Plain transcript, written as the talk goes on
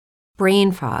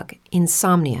brain fog,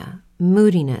 insomnia,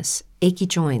 moodiness, achy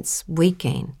joints, weight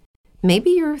gain. Maybe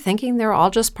you're thinking they're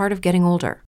all just part of getting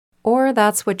older, or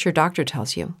that's what your doctor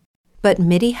tells you. But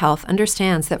MIDI Health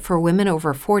understands that for women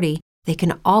over 40, they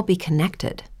can all be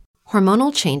connected.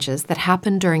 Hormonal changes that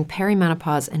happen during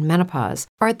perimenopause and menopause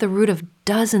are at the root of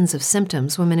dozens of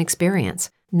symptoms women experience,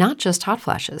 not just hot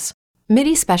flashes.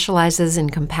 MIDI specializes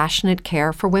in compassionate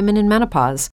care for women in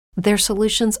menopause. Their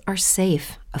solutions are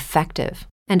safe, effective,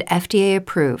 and FDA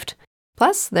approved.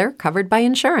 Plus, they're covered by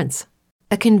insurance.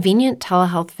 A convenient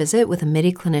telehealth visit with a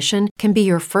MIDI clinician can be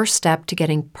your first step to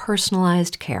getting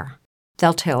personalized care.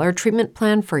 They'll tailor a treatment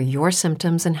plan for your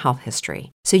symptoms and health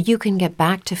history so you can get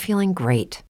back to feeling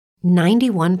great.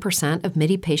 91% of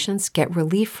MIDI patients get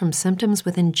relief from symptoms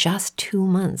within just 2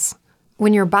 months.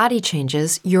 When your body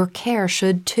changes, your care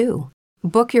should too.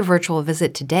 Book your virtual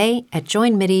visit today at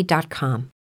joinmidi.com.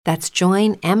 That's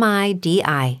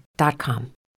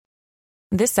joinmidi.com.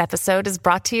 This episode is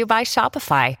brought to you by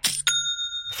Shopify.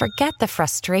 Forget the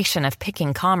frustration of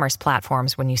picking commerce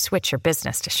platforms when you switch your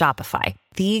business to Shopify,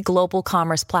 the global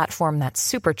commerce platform that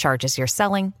supercharges your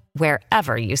selling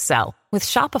wherever you sell. With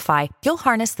Shopify, you'll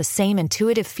harness the same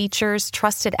intuitive features,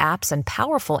 trusted apps, and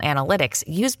powerful analytics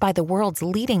used by the world's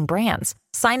leading brands.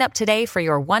 Sign up today for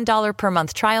your $1 per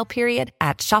month trial period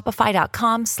at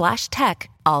shopify.com/tech,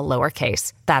 all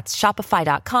lowercase. That's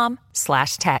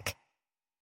shopify.com/tech.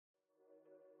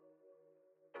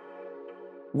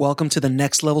 Welcome to the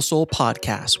Next Level Soul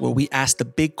podcast, where we ask the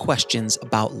big questions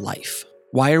about life.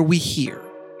 Why are we here?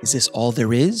 Is this all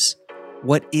there is?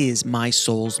 What is my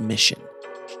soul's mission?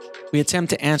 We attempt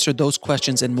to answer those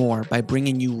questions and more by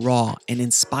bringing you raw and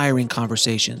inspiring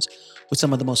conversations with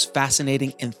some of the most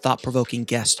fascinating and thought-provoking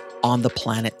guests on the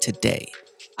planet today.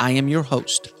 I am your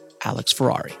host, Alex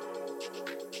Ferrari.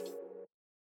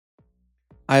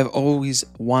 I've always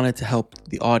wanted to help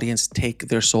the audience take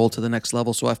their soul to the next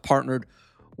level, so I've partnered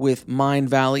with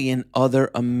Mindvalley and other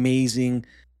amazing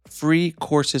free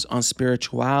courses on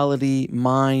spirituality,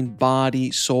 mind,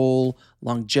 body, soul,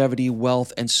 longevity,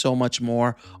 wealth, and so much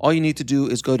more. All you need to do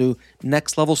is go to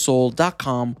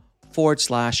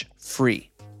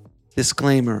nextlevelsoul.com/free.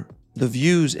 Disclaimer: the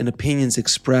views and opinions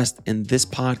expressed in this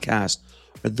podcast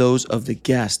are those of the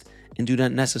guest and do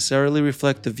not necessarily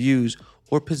reflect the views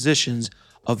or positions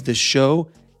of the show,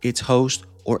 its host,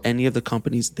 or any of the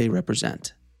companies they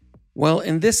represent. Well,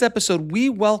 in this episode, we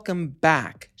welcome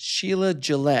back Sheila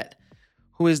Gillette,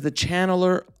 who is the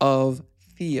channeler of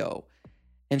Theo.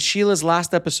 And Sheila's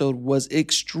last episode was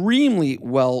extremely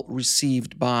well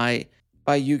received by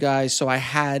you guys, so I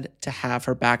had to have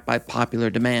her back by popular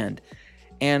demand.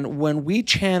 And when we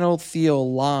channeled Theo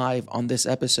live on this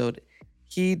episode,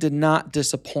 he did not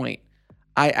disappoint.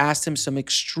 I asked him some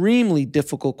extremely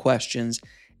difficult questions,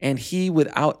 and he,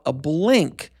 without a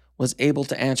blink, was able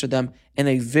to answer them in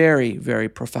a very, very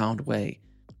profound way.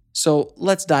 So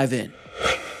let's dive in.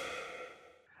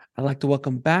 I'd like to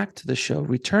welcome back to the show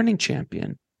returning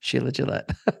champion, Sheila Gillette.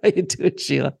 How you doing,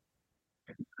 Sheila?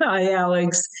 Hi,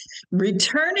 Alex.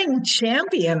 Returning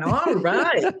champion. All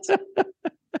right.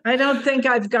 I don't think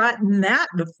I've gotten that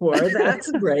before.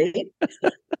 That's great.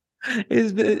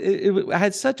 I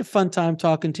had such a fun time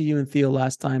talking to you and Theo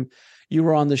last time you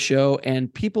were on the show,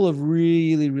 and people have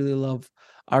really, really loved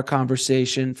our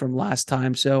conversation from last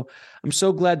time. So I'm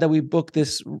so glad that we booked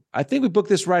this. I think we booked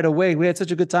this right away. We had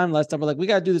such a good time last time. We're like, we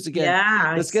got to do this again.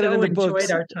 Yeah, let's get it in the books.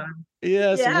 Enjoyed our time.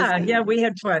 Yeah, we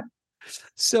had fun.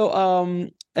 So,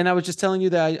 and I was just telling you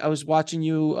that I was watching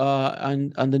you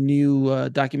on the new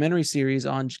documentary series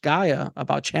on Gaia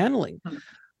about channeling,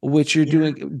 which you're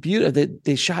doing beautiful.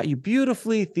 They shot you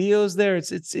beautifully. Theo's there.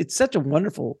 It's such a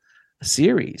wonderful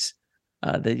series.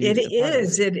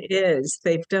 It is.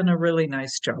 They've done a really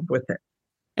nice job with it.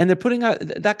 And they're putting out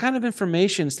that kind of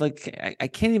information. It's like, I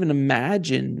can't even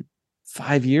imagine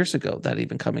 5 years ago that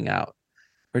even coming out,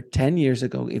 or 10 years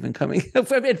ago even coming.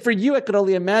 For you, I could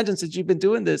only imagine, since you've been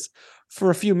doing this for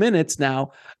a few minutes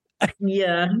now.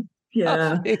 Yeah.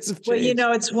 Well,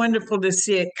 it's wonderful to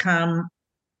see it come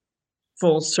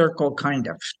full circle, kind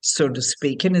of, so to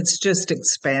speak. And it's just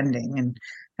expanding. And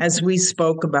as we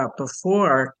spoke about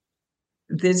before,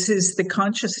 this is the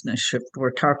consciousness shift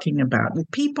we're talking about. And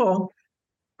people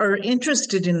are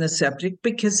interested in the subject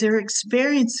because they're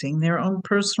experiencing their own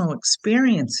personal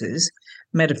experiences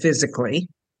metaphysically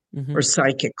or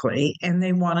psychically, and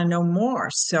they want to know more.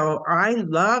 So I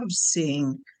love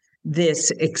seeing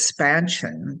this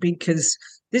expansion, because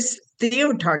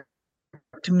Theo talked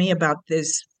to me about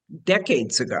this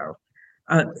decades ago.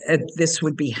 This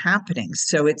would be happening.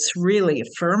 So it's really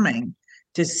affirming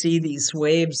to see these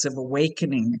waves of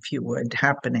awakening, if you would,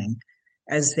 happening.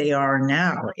 as they are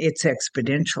now. It's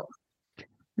exponential.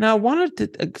 Now, I wanted to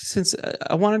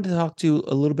talk to you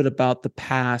a little bit about the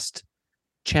past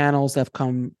channels that have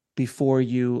come before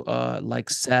you, like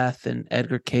Seth and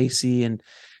Edgar Cayce and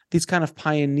these kind of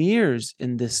pioneers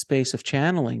in this space of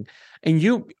channeling. And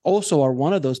you also are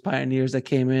one of those pioneers that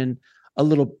came in a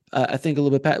little, I think a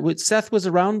little bit past. Seth was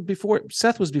around before.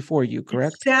 Seth was before you,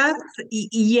 correct? Seth,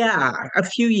 yeah, a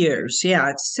few years.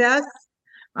 Yeah, Seth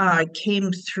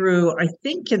came through, I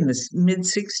think, in the mid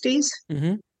 60s.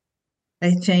 Mm-hmm.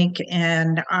 I think,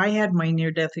 and I had my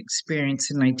near-death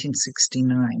experience in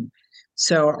 1969.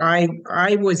 So I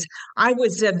was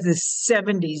of the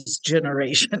 70s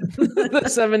generation. The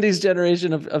 70s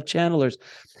generation of channelers.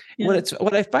 Yeah.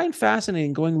 What I find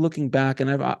fascinating looking back, and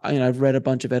I've read a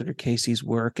bunch of Edgar Cayce's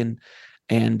work and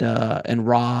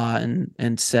Ra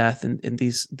and Seth and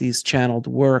these channeled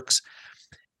works.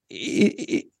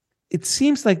 It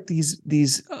seems like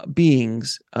these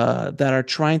beings that are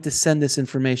trying to send this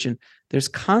information, there's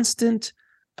constant,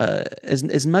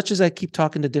 as much as I keep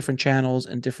talking to different channels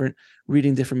and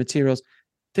reading different materials,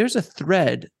 there's a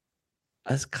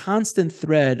constant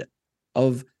thread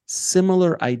of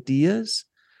similar ideas,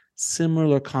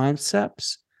 similar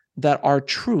concepts that are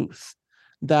truth,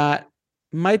 that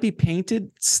might be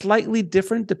painted slightly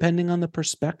different depending on the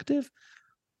perspective,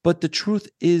 but the truth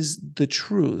is the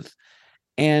truth.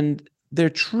 And they're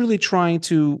truly trying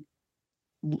to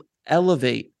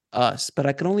elevate us. But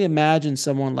I can only imagine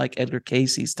someone like Edgar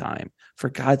Cayce's time. For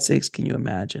God's sakes, can you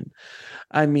imagine?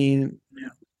 I mean,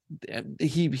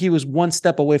 he was one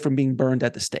step away from being burned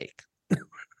at the stake.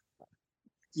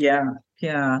 Yeah.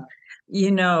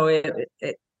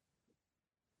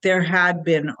 There had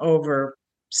been over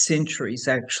centuries,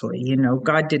 actually.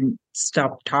 God didn't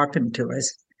stop talking to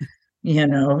us,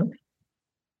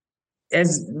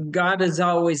 as God has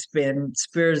always been,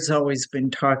 Spirit has always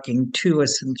been talking to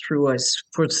us and through us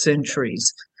for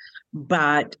centuries.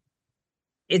 But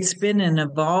it's been an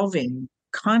evolving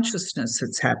consciousness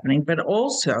that's happening, but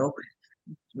also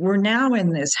we're now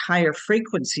in this higher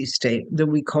frequency state that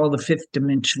we call the fifth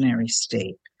dimensionary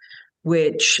state,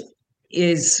 which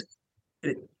has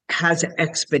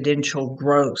exponential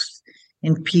growth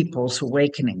in people's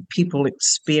awakening, people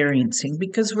experiencing,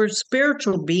 because we're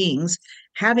spiritual beings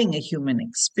having a human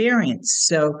experience.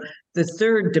 So the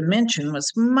third dimension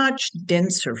was much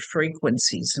denser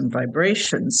frequencies and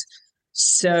vibrations.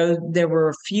 So there were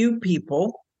a few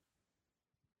people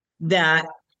that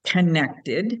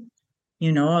connected,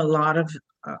 a lot of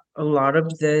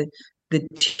the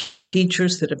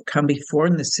teachers that have come before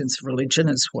in the sense of religion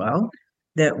as well,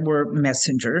 that were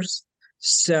messengers.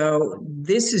 So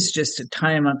this is just a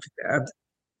time of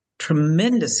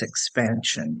tremendous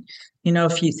expansion.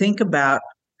 If you think about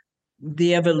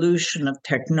the evolution of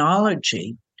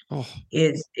technology,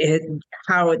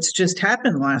 how it's just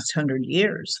happened the last 100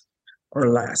 years or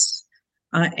less.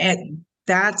 And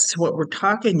that's what we're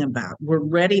talking about. We're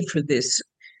ready for this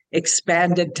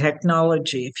expanded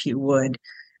technology, if you would,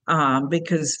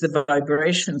 because the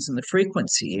vibrations and the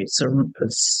frequencies are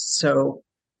so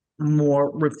more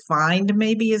refined,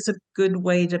 maybe is a good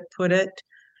way to put it.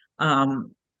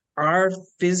 Our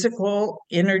physical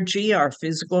energy, our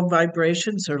physical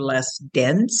vibrations are less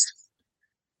dense.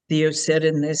 Theo said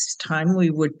in this time we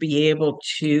would be able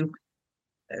to,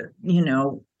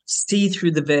 see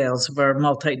through the veils of our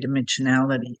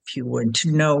multidimensionality, if you would,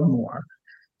 to know more.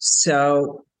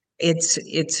 So it's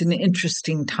an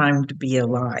interesting time to be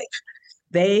alive.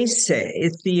 They say,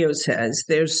 Theo says,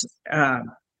 there's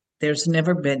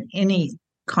never been any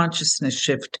consciousness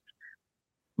shift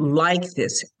like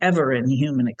this ever in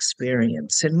human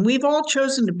experience. And we've all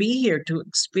chosen to be here to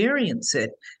experience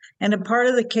it. And a part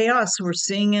of the chaos we're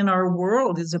seeing in our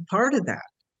world is a part of that.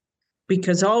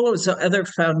 Because all those other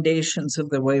foundations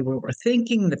of the way we were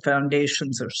thinking, the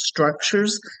foundations of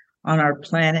structures on our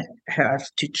planet have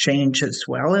to change as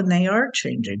well. And they are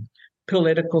changing.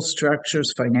 Political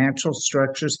structures, financial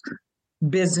structures,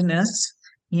 business,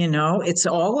 it's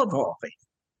all evolving.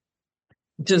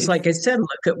 Just like I said,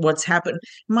 look at what's happened.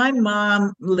 My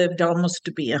mom lived almost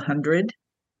to be 100.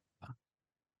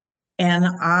 And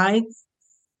I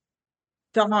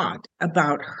thought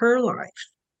about her life.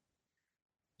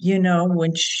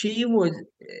 When she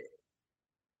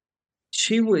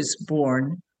was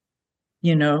born,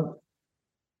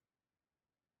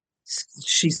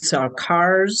 she saw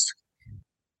cars,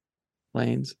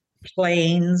 planes,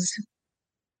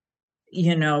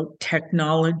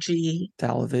 technology,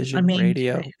 television,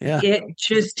 radio. Yeah. It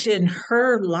just in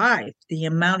her life, the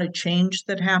amount of change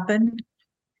that happened,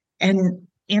 and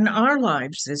in our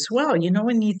lives as well.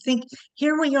 When you think,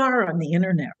 here we are on the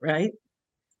internet, right?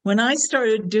 when I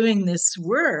started doing this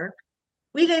work,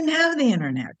 we didn't have the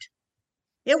internet.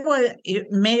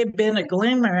 It may have been a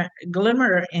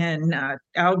glimmer in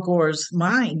Al Gore's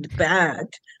mind,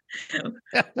 but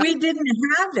we didn't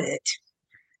have it.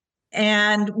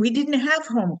 And we didn't have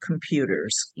home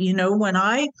computers. When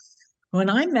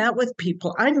I met with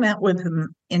people, I met with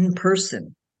them in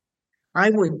person. I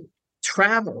would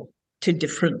travel to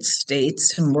different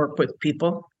states and work with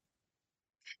people.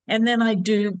 And then I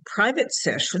do private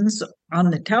sessions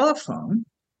on the telephone.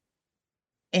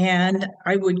 And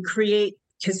I would create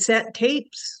cassette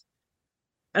tapes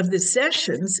of the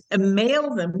sessions and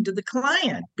mail them to the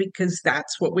client because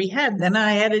that's what we had. Then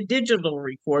I had a digital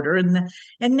recorder, and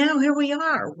now here we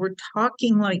are. We're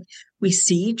talking like we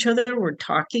see each other. We're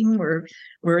talking.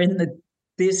 We're in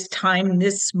this time,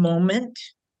 this moment,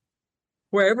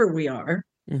 wherever we are,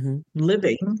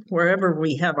 living, wherever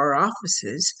we have our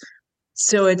offices.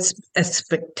 So it's a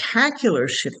spectacular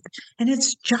shift, and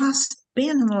it's just been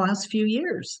in the last few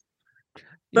years.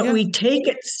 But we take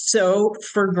it so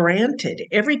for granted.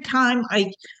 Every time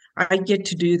I get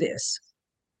to do this,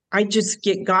 I just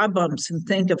get God bumps and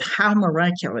think of how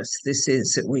miraculous this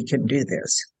is that we can do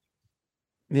this.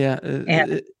 Yeah.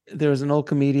 There was an old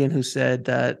comedian who said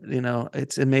that,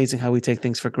 it's amazing how we take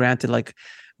things for granted. Like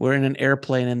we're in an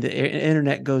airplane and the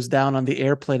internet goes down on the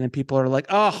airplane and people are like,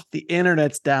 oh, the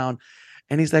internet's down.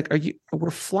 And he's like,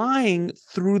 we're flying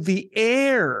through the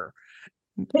air.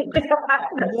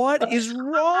 What is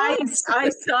wrong? I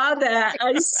saw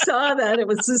that. It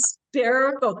was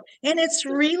hysterical. And it's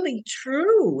really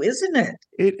true, isn't it?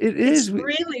 It is. It's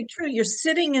really true. You're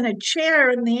sitting in a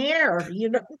chair in the air,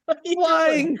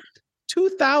 flying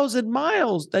 2,000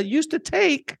 miles. That used to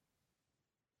take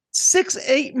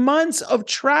 6-8 months of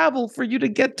travel for you to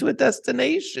get to a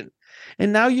destination.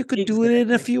 And now you could do it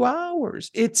in a few hours.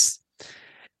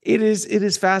 It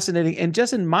is fascinating. And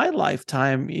just in my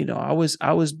lifetime, I was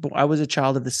a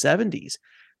child of the 70s.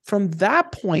 From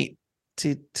that point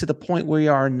to the point where we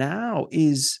are now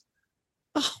is,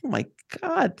 oh my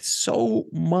God, so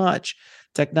much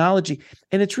technology.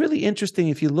 And it's really interesting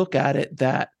if you look at it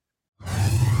that.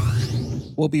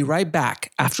 We'll be right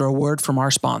back after a word from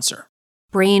our sponsor.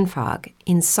 Brain fog,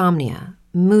 insomnia,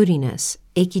 moodiness,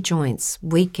 achy joints,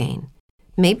 weight gain.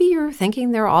 Maybe you're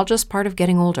thinking they're all just part of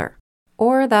getting older.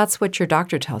 Or that's what your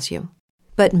doctor tells you.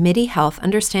 But MIDI Health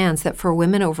understands that for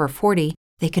women over 40,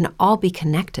 they can all be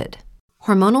connected.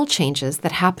 Hormonal changes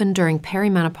that happen during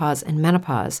perimenopause and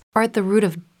menopause are at the root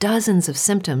of dozens of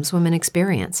symptoms women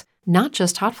experience, not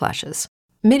just hot flashes.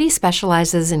 MIDI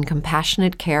specializes in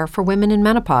compassionate care for women in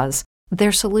menopause.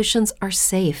 Their solutions are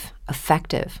safe,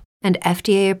 effective, and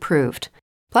FDA approved.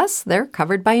 Plus, they're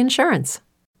covered by insurance.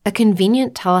 A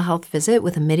convenient telehealth visit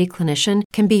with a MIDI clinician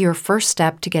can be your first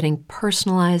step to getting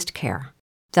personalized care.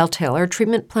 They'll tailor a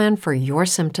treatment plan for your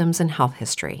symptoms and health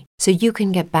history so you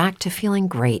can get back to feeling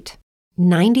great.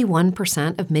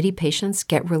 91% of MIDI patients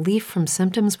get relief from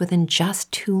symptoms within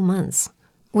just 2 months.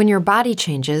 When your body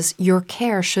changes, your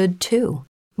care should too.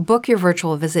 Book your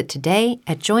virtual visit today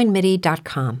at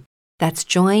joinmidi.com. That's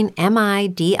joinmidi.com.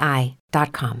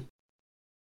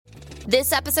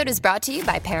 This episode is brought to you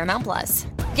by Paramount Plus.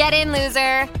 Get in,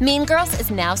 loser! Mean Girls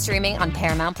is now streaming on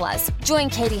Paramount Plus. Join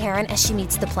Katie Heron as she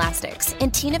meets the plastics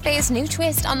in Tina Fey's new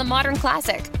twist on the modern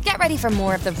classic. Get ready for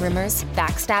more of the rumors,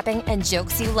 backstabbing, and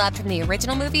jokes you loved from the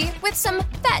original movie with some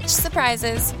fetch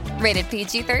surprises. Rated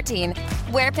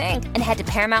PG-13. Wear pink and head to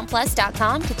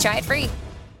ParamountPlus.com to try it free.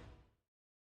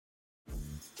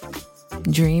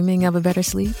 Dreaming of a better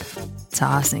sleep?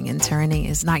 Tossing and turning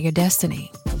is not your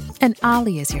destiny. And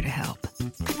Ollie is here to help.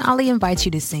 Ollie invites you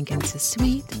to sink into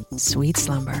sweet, sweet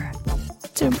slumber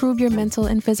to improve your mental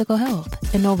and physical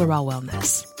health and overall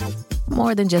wellness.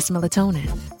 More than just melatonin,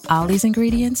 Ollie's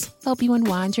ingredients help you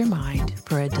unwind your mind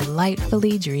for a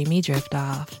delightfully dreamy drift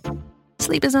off.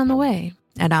 Sleep is on the way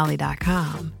at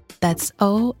Ollie.com. That's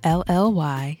OLLY.com.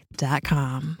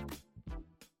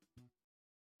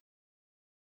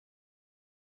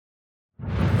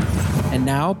 And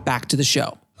now back to the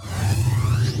show.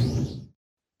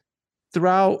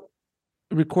 Throughout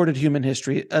recorded human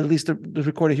history, at least the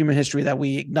recorded human history that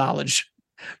we acknowledge,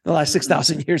 the last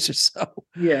 6,000 years or so.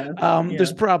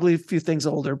 There's probably a few things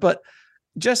older, but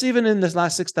just even in this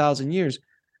last 6,000 years,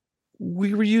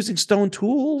 we were using stone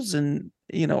tools and,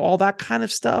 all that kind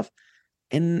of stuff.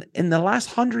 In the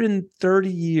last 130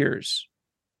 years,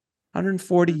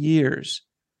 140 years,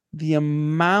 the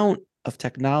amount of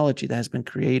technology that has been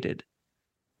created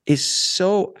is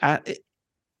so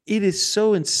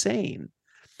insane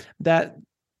that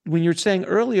when you're saying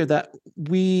earlier that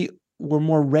we were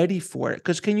more ready for it,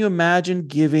 because can you imagine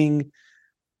giving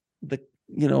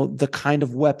the kind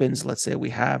of weapons, let's say, we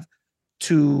have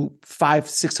to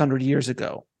 500-600 years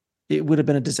ago, it would have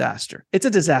been a disaster. It's a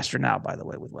disaster now, by the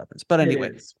way, with weapons. But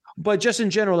anyway, but just in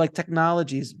general, like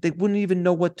technologies, they wouldn't even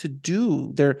know what to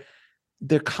do.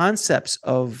 Their concepts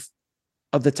of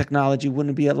the technology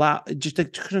wouldn't be allowed. Just they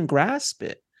couldn't grasp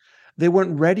it. They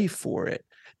weren't ready for it.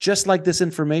 Just like this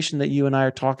information that you and I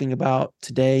are talking about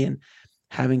today, and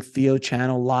having Theo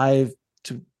channel live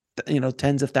to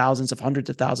tens of thousands, of hundreds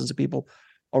of thousands of people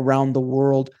around the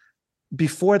world.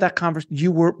 Before that conversation,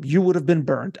 you would have been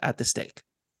burned at the stake.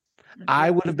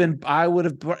 I would have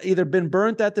either been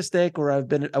burnt at the stake, or I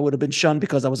would have been shunned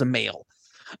because I was a male.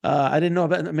 I didn't know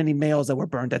about many males that were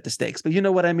burned at the stakes, but you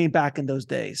know what I mean, back in those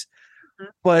days.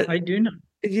 But I do know.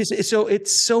 So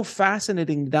it's so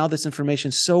fascinating now, this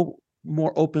information so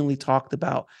more openly talked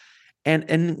about.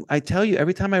 And I tell you,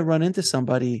 every time I run into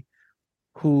somebody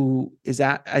who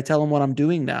I tell them what I'm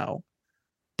doing now,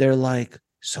 they're like,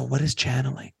 so what is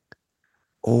channeling?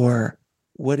 Or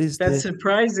what is That's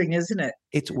surprising, isn't it?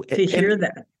 To hear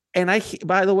that. And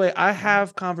by the way, I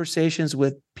have conversations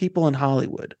with people in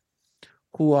Hollywood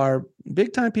who are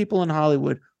big time people in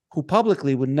Hollywood who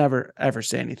publicly would never, ever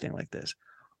say anything like this.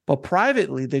 But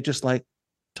privately, they just like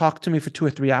talk to me for 2 or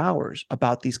 3 hours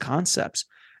about these concepts.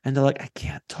 And they're like, I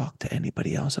can't talk to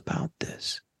anybody else about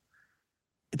this.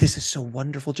 This is so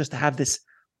wonderful just to have this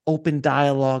open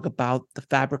dialogue about the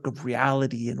fabric of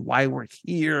reality and why we're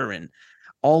here, and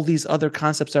all these other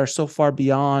concepts that are so far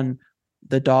beyond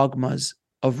the dogmas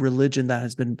of religion that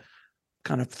has been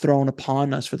kind of thrown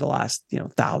upon us for the last,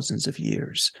 thousands of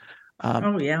years.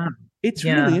 It's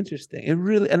really interesting. It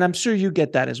really, and I'm sure you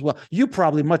get that as well. You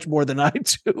probably much more than I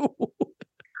do.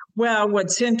 Well,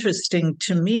 what's interesting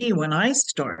to me when I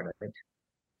started,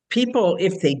 people,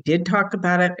 if they did talk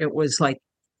about it, it was like,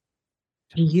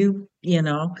 and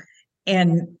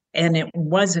it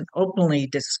wasn't openly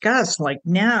discussed. Like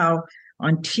now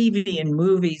on TV and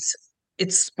movies,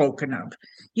 it's spoken of.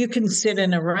 You can sit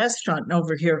in a restaurant and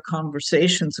overhear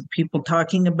conversations of people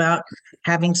talking about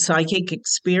having psychic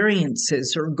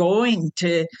experiences or going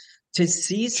to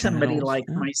see somebody like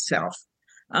myself.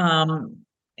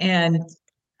 And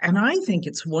I think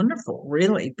it's wonderful,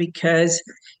 really, because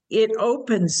it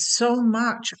opens so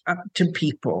much up to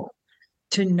people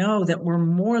to know that we're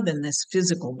more than this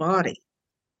physical body.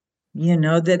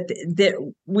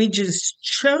 That we just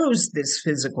chose this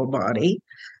physical body,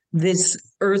 this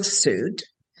earth suit,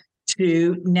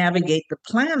 to navigate the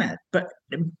planet, but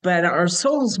our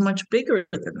soul's much bigger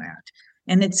than that,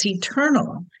 and it's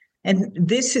eternal. And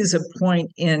this is a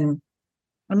point in,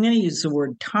 I'm going to use the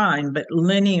word time, but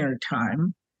linear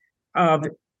time of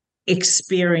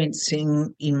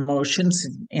experiencing emotions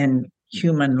and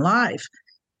human life.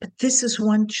 But this is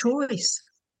one choice.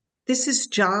 This is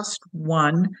just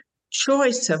one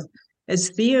choice of, as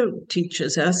Theo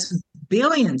teaches us,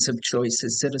 billions of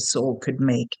choices that a soul could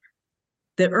make.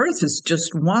 The earth is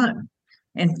just one.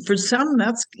 And for some,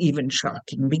 that's even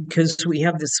shocking because we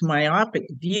have this myopic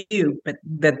view, but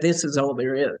that this is all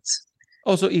there is.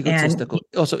 Also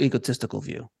egotistical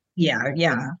view.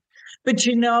 Yeah. But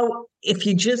if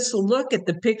you just look at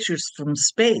the pictures from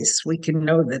space, we can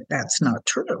know that that's not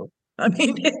true. I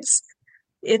mean,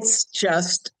 it's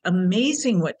just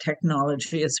amazing what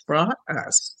technology has brought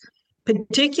us,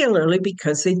 particularly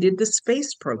because they did the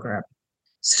space program.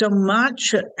 So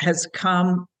much has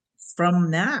come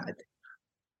from that.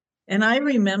 And I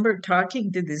remember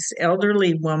talking to this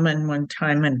elderly woman one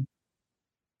time, and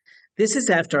this is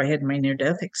after I had my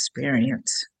near-death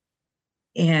experience.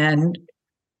 And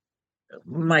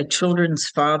my children's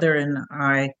father and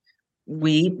I,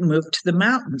 we moved to the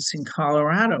mountains in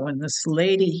Colorado. And this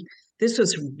lady, this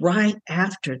was right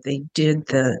after they did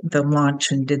the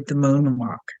launch and did the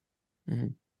moonwalk. Mm-hmm.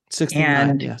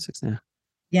 69.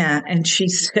 Yeah. And she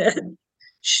said,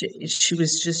 she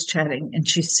was just chatting, and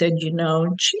she said,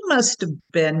 she must have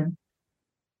been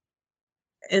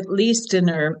at least in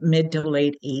her mid to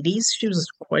late 80s. She was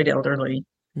quite elderly.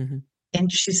 Mm-hmm.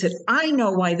 And she said, I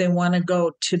know why they want to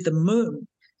go to the moon,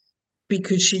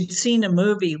 because she'd seen a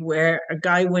movie where a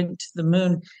guy went to the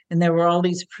moon and there were all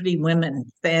these pretty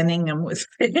women fanning him with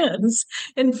fans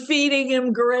and feeding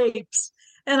him grapes.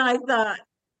 And I thought,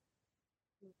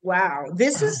 wow,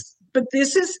 this is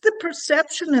the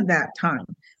perception of that time,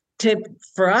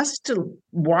 for us to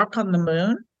walk on the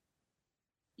moon,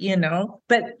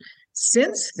 but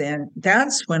since then,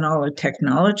 that's when all the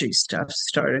technology stuff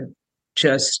started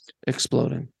just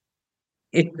exploding.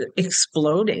 And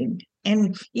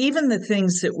even the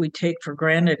things that we take for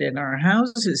granted in our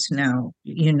houses now,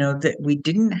 that we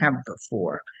didn't have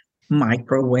before,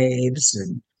 microwaves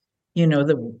and,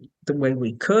 the way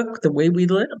we cook, the way we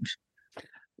live.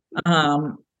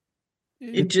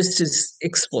 It just is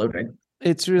exploding.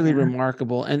 It's really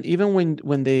remarkable. And even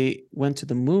when they went to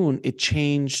the moon, it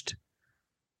changed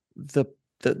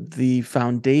the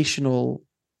foundational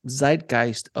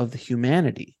zeitgeist of the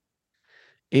humanity.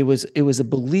 It was a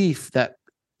belief that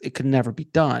it could never be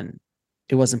done.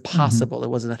 It wasn't possible. Mm-hmm. It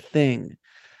wasn't a thing.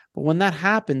 But when that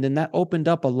happened, then that opened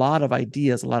up a lot of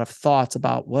ideas, a lot of thoughts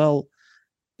about, well,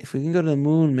 if we can go to the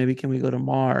moon, maybe can we go to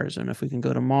Mars? And if we can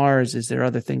go to Mars, is there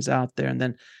other things out there? And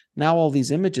then now all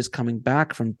these images coming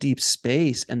back from deep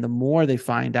space, and the more they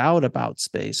find out about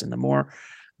space, and the more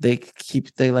they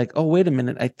like, oh, wait a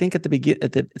minute, I think at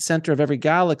the center of every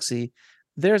galaxy,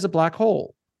 there's a black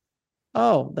hole.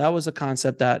 Oh, that was a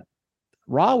concept that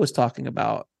Ra was talking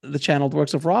about. The channeled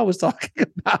works of Ra was talking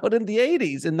about in the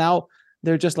 80s. And now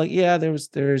they're just like, yeah,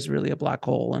 there's really a black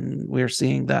hole, and we're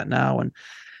seeing that now. And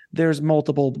there's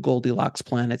multiple Goldilocks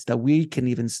planets that we can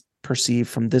even perceive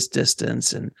from this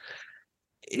distance. And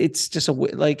it's just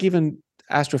like, even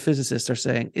astrophysicists are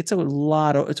saying it's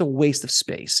a waste of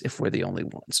space if we're the only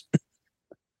ones.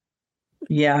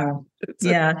 Yeah.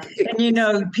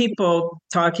 And, people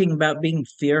talking about being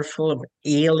fearful of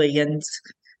aliens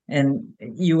and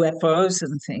UFOs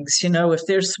and things, if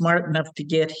they're smart enough to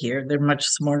get here, they're much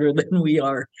smarter than we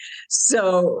are.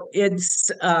 So it's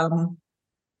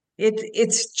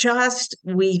just,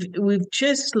 we've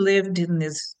just lived in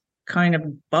this kind of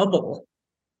bubble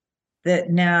that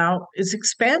now is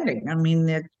expanding. I mean,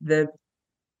 the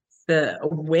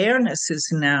awareness is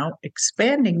now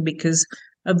expanding because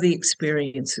of the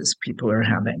experiences people are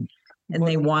having, and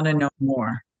they want to know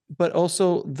more. But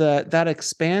also that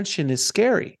expansion is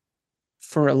scary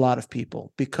for a lot of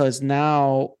people, because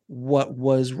now what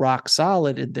was rock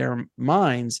solid in their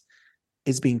minds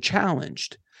is being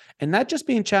challenged, and not just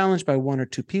being challenged by one or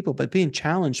two people, but being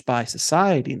challenged by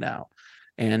society now.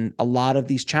 And a lot of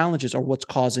these challenges are what's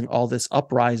causing all this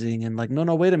uprising, and like, no,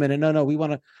 wait a minute. No, we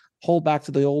want to hold back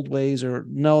to the old ways, or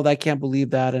no, I can't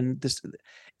believe that. And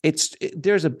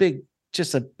there's a big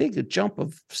jump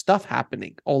of stuff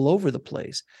happening all over the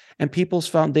place, and people's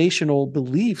foundational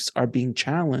beliefs are being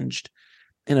challenged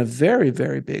in a very,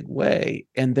 very big way.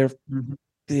 And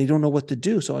they don't know what to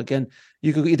do. So again,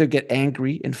 you could either get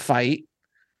angry and fight,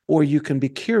 or you can be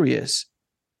curious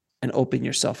and open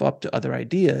yourself up to other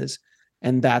ideas.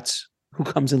 And that's who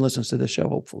comes and listens to the show,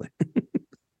 hopefully.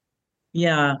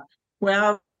 Yeah.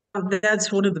 Well,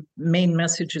 that's one of the main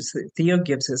messages that Theo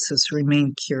gives us, is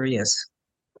remain curious.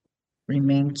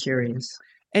 Remain curious.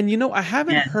 And, I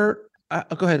haven't heard...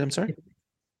 go ahead. I'm sorry.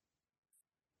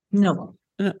 No.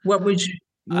 What was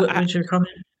your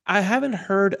comment? I haven't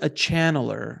heard a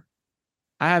channeler.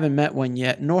 I haven't met one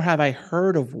yet, nor have I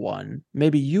heard of one.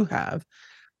 Maybe you have.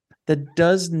 That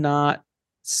does not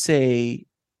say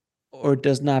or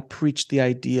does not preach the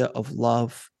idea of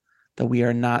love, that we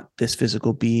are not this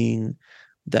physical being,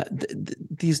 that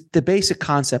the basic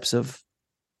concepts of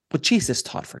what Jesus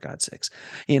taught, for God's sakes,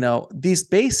 these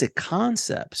basic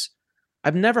concepts.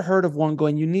 I've never heard of one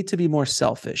going, you need to be more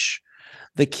selfish.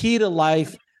 The key to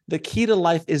life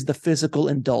is the physical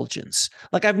indulgence.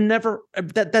 Like, I've never,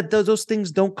 that those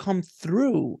things don't come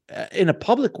through in a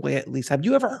public way, at least. Have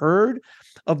you ever heard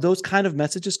of those kind of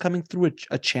messages coming through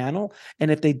a channel? And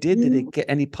if they did they get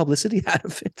any publicity out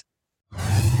of it?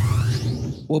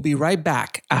 We'll be right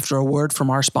back after a word from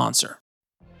our sponsor.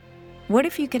 What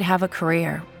if you could have a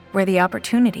career where the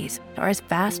opportunities are as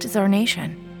vast as our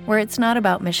nation, where it's not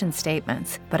about mission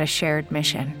statements, but a shared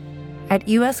mission? At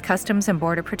U.S. Customs and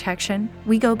Border Protection,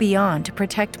 we go beyond to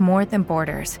protect more than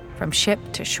borders. From ship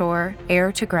to shore,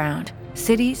 air to ground,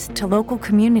 cities to local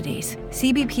communities,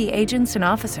 CBP agents and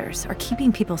officers are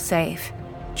keeping people safe.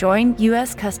 Join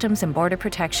U.S. Customs and Border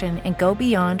Protection and go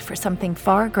beyond for something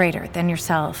far greater than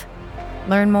yourself.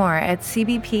 Learn more at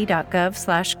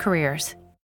cbp.gov/careers.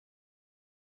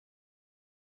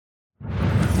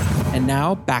 And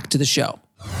now back to the show.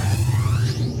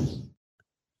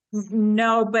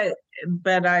 No, but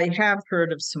I have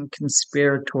heard of some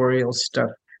conspiratorial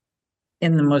stuff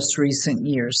in the most recent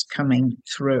years coming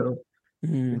through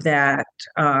that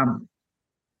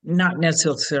not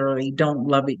necessarily don't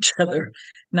love each other,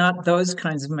 not those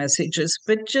kinds of messages,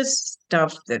 but just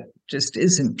stuff that just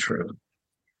isn't true.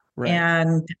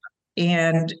 Right.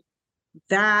 And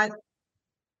that,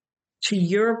 to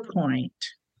your point,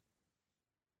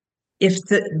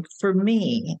 for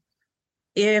me,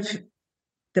 if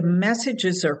the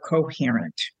messages are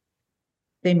coherent,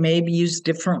 they may use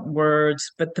different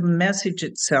words, but the message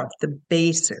itself, the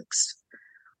basics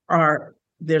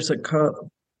there's a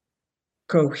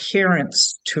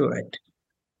coherence to it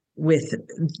with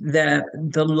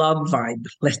the love vibe,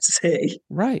 let's say.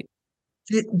 Right.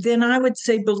 then I would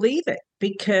say believe it,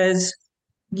 because,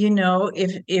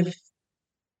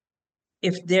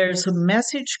 if there's a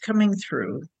message coming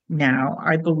through now,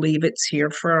 I believe it's here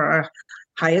for our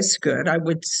highest good. I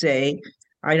would say,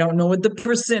 I don't know what the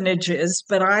percentage is,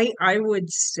 but I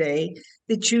would say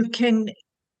that you can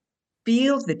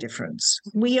feel the difference.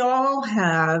 We all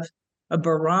have a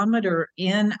barometer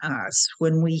in us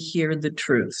when we hear the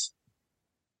truth.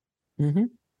 Mm-hmm.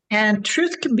 And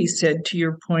truth can be said, to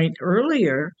your point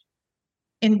earlier,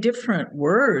 in different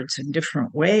words, in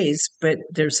different ways, but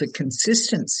there's a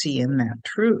consistency in that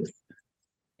truth.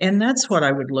 And that's what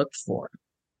I would look for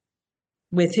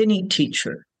with any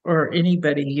teacher or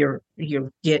anybody you're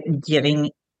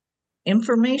getting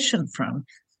information from,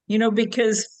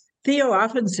 because Theo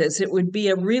often says it would be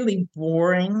a really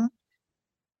boring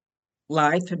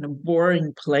life and a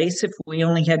boring place if we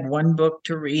only had one book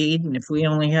to read, and if we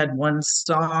only had one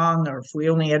song, or if we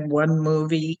only had one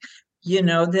movie,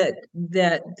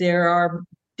 that there are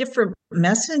different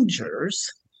messengers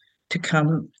to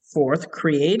come forth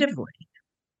creatively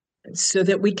so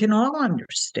that we can all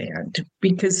understand.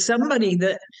 Because somebody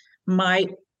that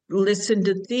might listen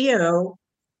to Theo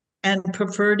and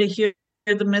prefer to hear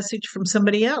the message from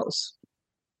somebody else.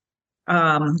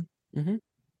 Mm-hmm.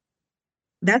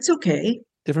 That's okay.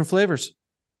 Different flavors.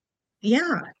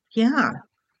 Yeah.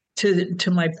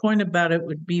 To my point about it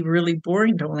would be really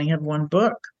boring to only have one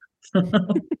book.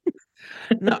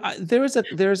 No, there's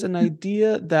an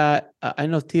idea that I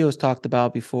know Theo's talked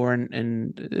about before,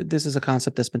 and this is a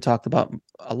concept that's been talked about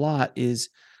a lot, is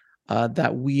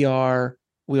that we are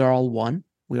all one.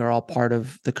 We are all part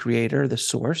of the creator, the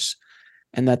source,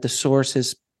 and that the source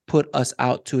has put us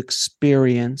out to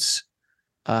experience,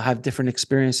 have different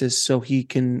experiences, so he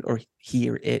or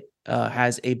it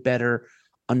has a better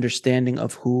understanding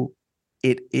of who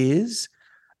it is.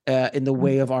 In the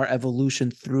way of our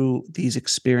evolution through these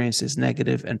experiences,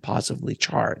 negative and positively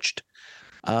charged.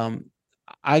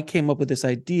 I came up with this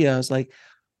idea. I was like,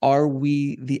 are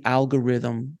we the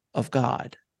algorithm of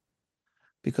God?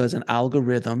 Because an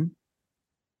algorithm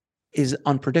is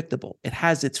unpredictable. It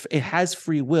has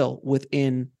free will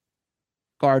within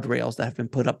guardrails that have been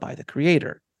put up by the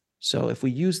creator. So if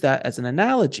we use that as an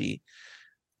analogy,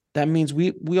 that means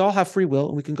we all have free will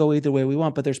and we can go either way we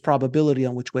want, but there's probability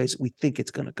on which ways we think it's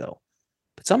going to go.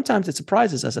 But sometimes it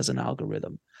surprises us as an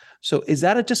algorithm. So is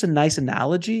that just a nice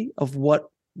analogy of what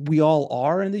we all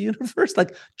are in the universe?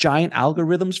 Like giant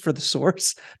algorithms for the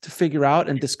source to figure out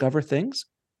and discover things?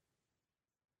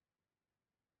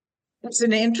 It's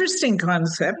an interesting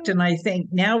concept. And I think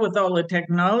now with all the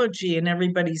technology and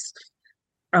everybody's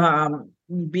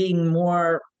being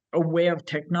more aware of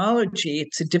technology,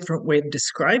 it's a different way of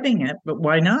describing it, but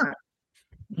why not?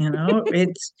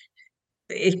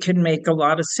 It can make a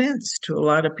lot of sense to a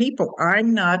lot of people.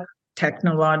 I'm not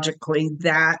technologically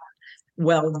that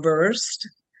well versed,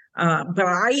 but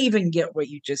I even get what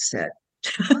you just said.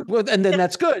 Well, and then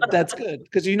that's good. That's good,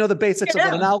 because the basics of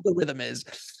what an algorithm is.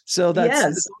 So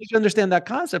that's you understand that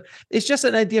concept. It's just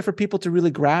an idea for people to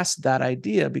really grasp that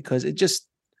idea, because it just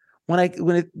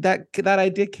that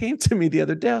idea came to me the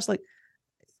other day, I was like,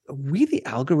 are we the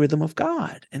algorithm of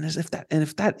God? And if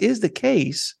that is the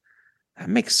case, that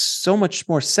makes so much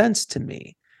more sense to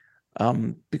me,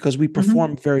 because we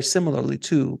perform very similarly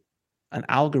to an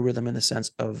algorithm in the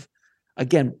sense of,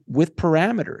 again, with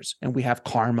parameters, and we have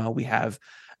karma, we have,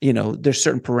 there's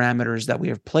certain parameters that we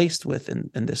have placed with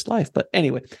in this life. But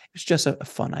anyway, it's just a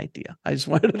fun idea. I just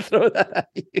wanted to throw that at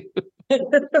you.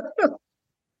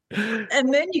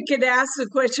 And then you could ask the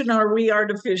question, are we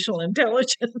artificial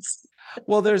intelligence?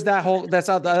 Well, there's that's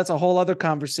a whole other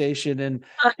conversation. And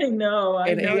I know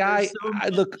AI,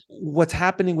 look, what's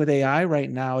happening with AI right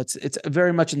now, it's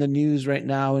very much in the news right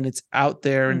now, and it's out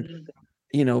there. And,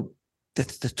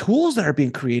 the tools that are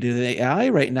being created in AI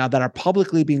right now that are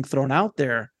publicly being thrown out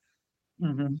there,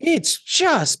 it's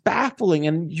just baffling.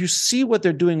 And you see what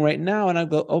they're doing right now. And I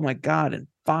go, oh my God, in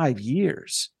 5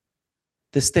 years,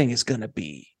 this thing is going to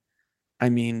be,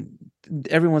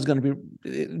 everyone's going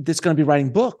to be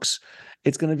writing books.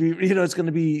 It's going to be, it's going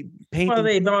to be painting. Well,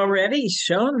 they've already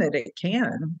shown that it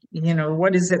can.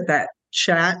 What is it, that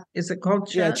chat? Is it called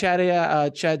chat? Yeah,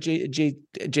 chat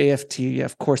JFT. Yeah,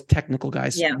 of course, technical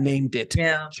guys named it.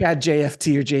 Yeah. Chat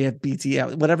JFT or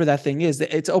JFBT, whatever that thing is.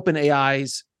 It's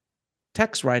OpenAI's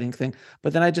text writing thing.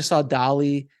 But then I just saw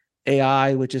DALL-E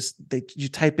AI, which is you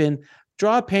type in,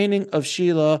 draw a painting of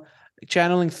Sheila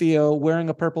channeling Theo wearing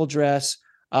a purple dress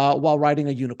while riding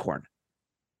a unicorn.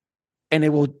 And it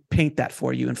will paint that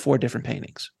for you in 4 different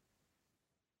paintings.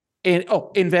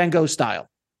 In Van Gogh style.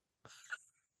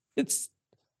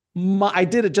 I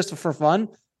did it just for fun.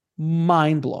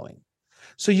 Mind-blowing.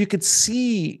 So you could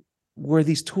see where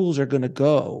these tools are going to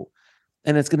go,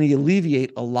 and it's going to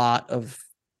alleviate a lot of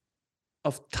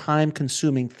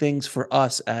time-consuming things for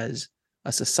us as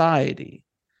a society,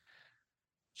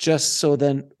 just so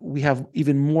then we have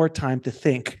even more time to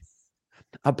think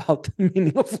about the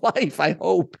meaning of life, I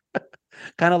hope.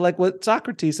 Kind of like what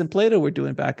Socrates and Plato were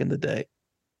doing back in the day.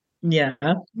 Yeah.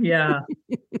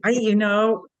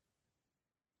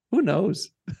 Who knows?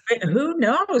 Who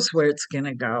knows where it's going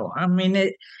to go? I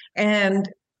mean, and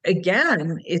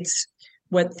again, it's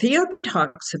what Theo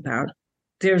talks about.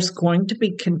 There's going to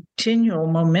be continual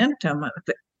momentum of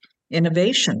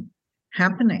innovation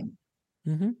happening.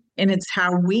 Mm-hmm. And it's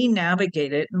how we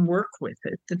navigate it and work with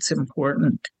it that's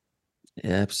important.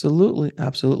 Absolutely.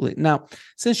 Now,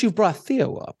 since you've brought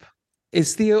Theo up,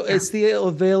 is Theo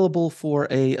available for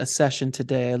a session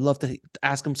today? I'd love to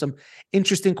ask him some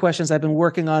interesting questions. I've been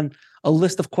working on a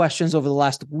list of questions over the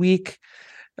last week.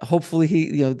 Hopefully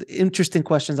the interesting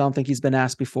questions I don't think he's been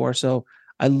asked before. So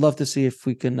I'd love to see if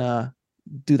we can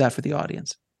do that for the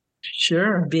audience.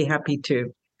 Sure. Be happy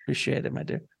to. Appreciate it, my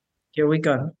dear. Here we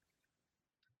go.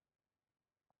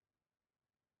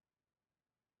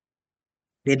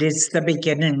 It is the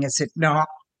beginning, is it not?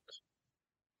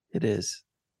 It is.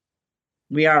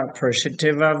 We are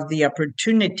appreciative of the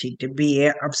opportunity to be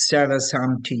of service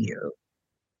unto you.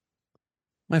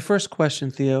 My first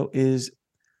question, Theo, is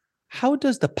how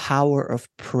does the power of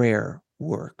prayer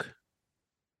work?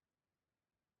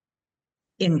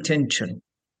 Intention.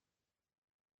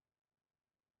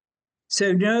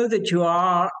 So know that you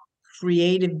are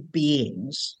creative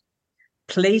beings,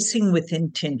 placing with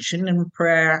intention, and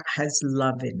prayer has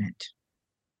love in it.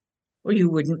 Or you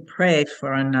wouldn't pray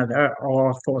for another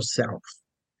or for self.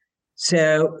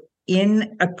 So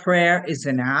in a prayer is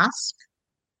an ask,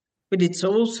 but it's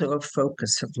also a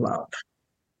focus of love,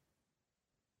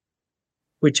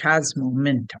 which has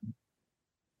momentum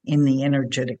in the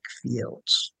energetic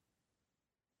fields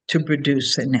to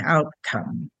produce an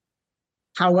outcome.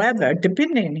 However,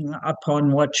 depending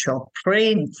upon what you're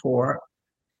praying for,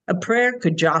 a prayer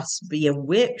could just be a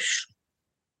wish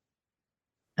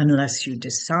unless you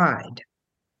decide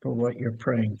for what you're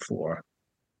praying for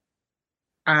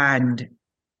and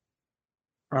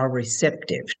are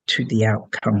receptive to the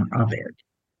outcome of it.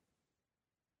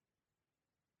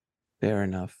 Fair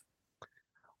enough.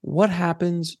 What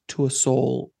happens to a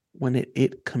soul when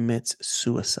it commits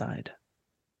suicide?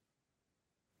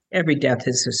 Every death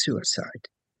is a suicide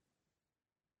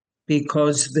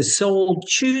because the soul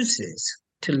chooses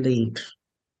to leave.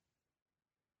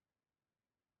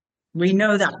 We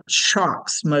know that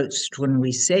shocks most when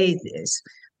we say this,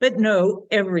 but no,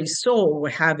 every soul will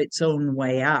have its own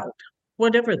way out,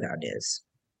 whatever that is.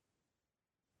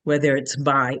 Whether it's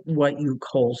by what you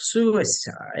call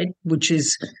suicide, which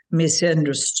is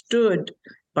misunderstood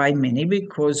by many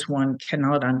because one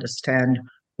cannot understand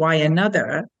why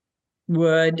another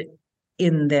would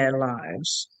in their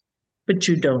lives, but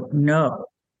you don't know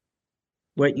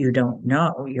what you don't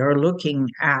know. You're looking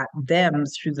at them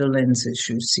through the lenses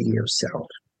you see yourself.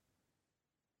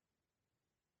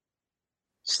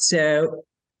 So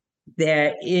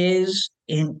there is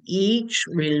in each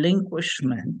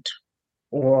relinquishment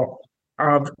or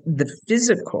of the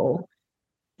physical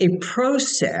a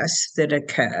process that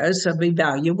occurs of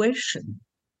evaluation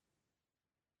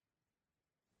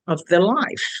of the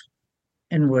life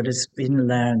and what has been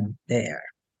learned there.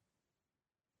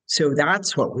 So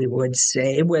that's what we would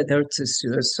say, whether it's a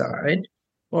suicide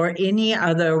or any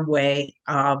other way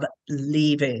of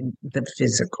leaving the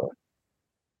physical.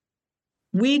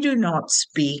 We do not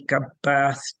speak of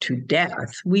birth to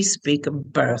death. We speak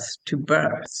of birth to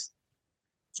birth.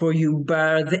 For you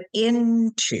birth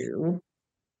into,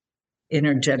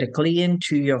 energetically,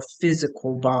 into your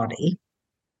physical body.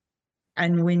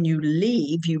 And when you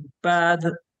leave, you birth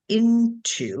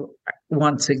into,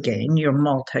 once again, your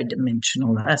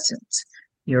multidimensional essence,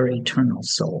 your eternal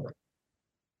soul.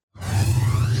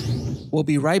 We'll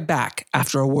be right back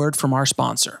after a word from our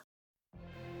sponsor.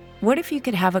 What if you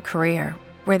could have a career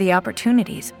where the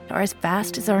opportunities are as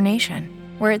vast as our nation,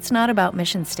 where it's not about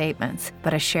mission statements,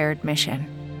 but a shared mission?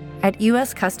 At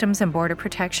U.S. Customs and Border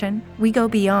Protection, we go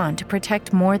beyond to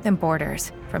protect more than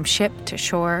borders, from ship to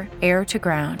shore, air to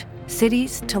ground.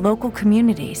 Cities to local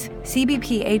communities,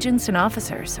 CBP agents and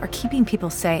officers are keeping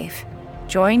people safe.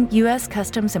 Join U.S.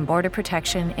 Customs and Border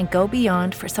Protection and go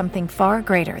beyond for something far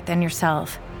greater than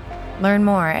yourself. Learn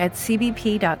more at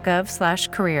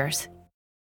cbp.gov/careers.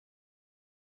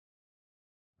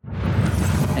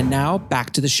 And now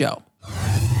back to the show.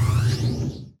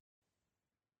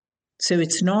 So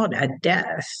it's not a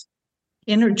death.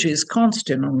 Energy is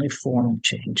constant, only form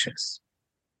changes.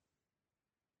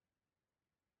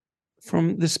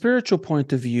 From the spiritual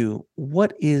point of view,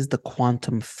 what is the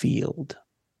quantum field?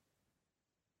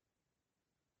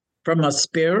 From a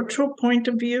spiritual point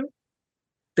of view,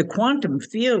 the quantum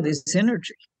field is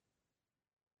energy.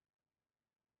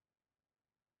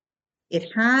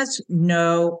 It has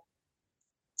no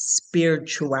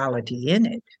spirituality in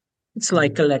it. It's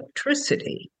like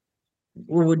electricity.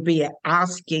 We would be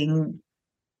asking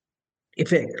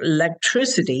if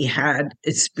electricity had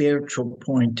a spiritual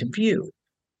point of view.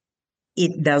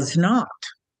 It does not.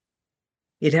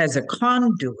 It has a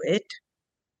conduit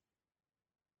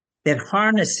that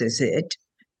harnesses it,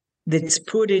 that's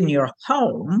put in your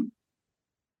home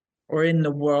or in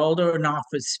the world or an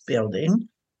office building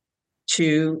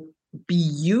to be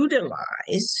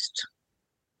utilized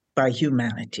by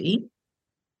humanity.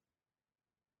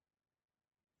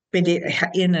 But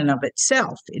in and of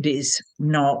itself, it is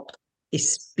not a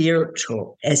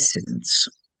spiritual essence.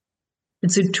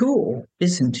 It's a tool,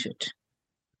 isn't it?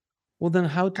 Well, then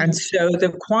And so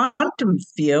the quantum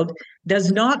field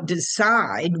does not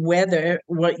decide whether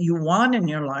what you want in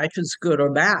your life is good or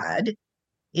bad.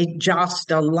 It just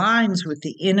aligns with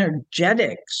the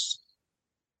energetics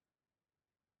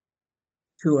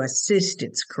to assist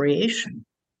its creation.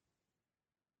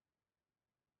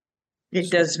 It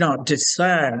does not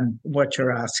discern what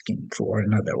you're asking for,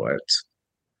 in other words.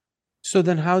 So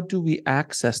then how do we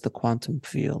access the quantum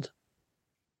field?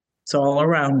 It's all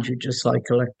around you, just like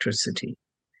electricity.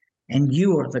 And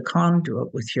you are the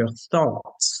conduit with your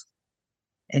thoughts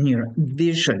and your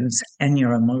visions and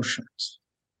your emotions.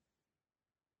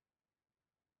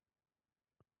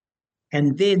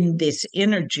 And then this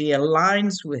energy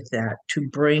aligns with that to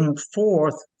bring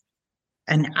forth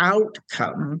an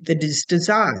outcome that is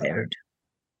desired.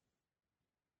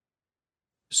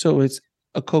 So it's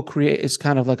it's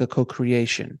kind of like a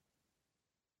co-creation.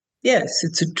 Yes,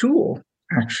 it's a tool,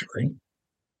 actually.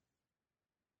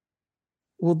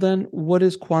 Well, then what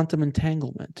is quantum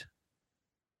entanglement?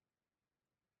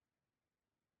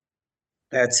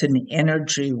 That's an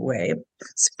energy wave.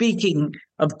 Speaking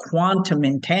of quantum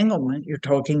entanglement, you're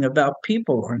talking about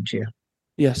people, aren't you?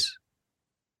 Yes.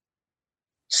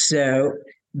 So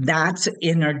that's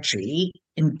energy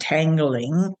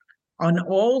entangling on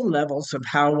all levels of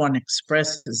how one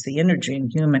expresses the energy in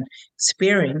human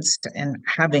experience, and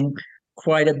having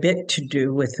quite a bit to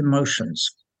do with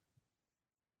emotions.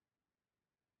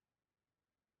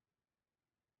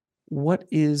 What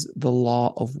is the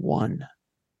law of one?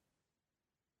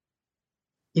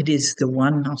 It is the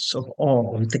oneness of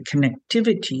all, the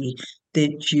connectivity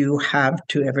that you have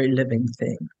to every living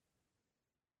thing.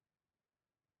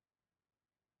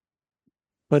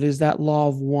 But is that law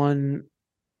of one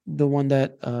the one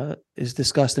that is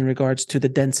discussed in regards to the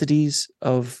densities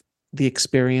of the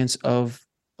experience of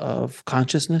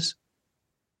consciousness?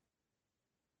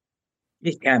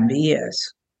 It can be, yes.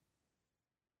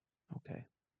 Okay.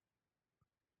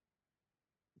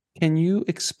 Can you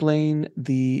explain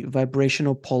the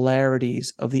vibrational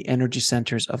polarities of the energy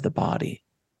centers of the body?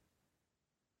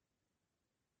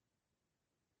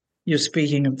 You're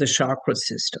speaking of the chakra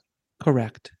system.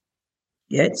 Correct.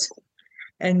 Yes.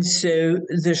 And so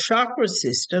the chakra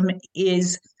system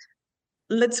is,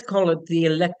 let's call it the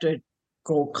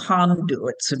electrical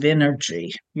conduits of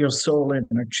energy, your soul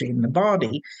energy in the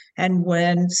body. And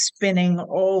when spinning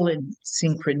all in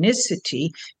synchronicity,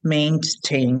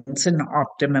 maintains an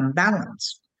optimum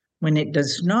balance. When it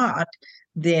does not,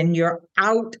 then you're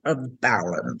out of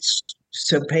balance.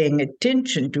 So paying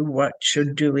attention to what you're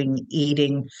doing,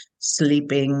 eating,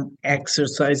 sleeping,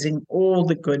 exercising, all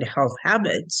the good health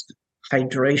habits,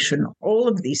 hydration, all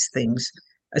of these things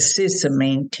assists in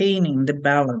maintaining the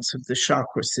balance of the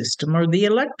chakra system or the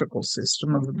electrical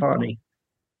system of the body.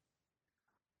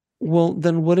 Well,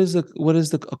 then what is a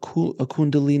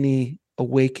Kundalini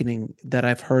awakening that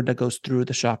I've heard that goes through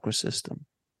the chakra system?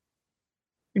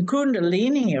 The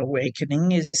Kundalini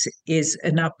awakening is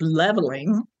an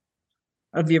up-leveling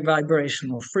of your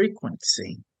vibrational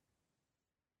frequency.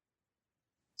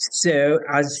 So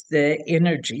as the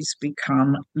energies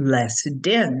become less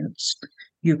dense,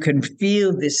 you can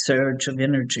feel this surge of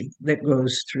energy that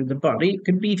goes through the body. It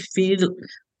can be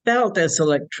felt as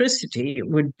electricity. It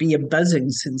would be a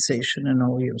buzzing sensation in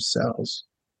all your cells.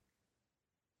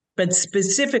 But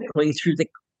specifically through the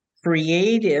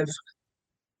creative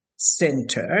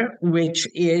center, which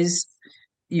is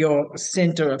your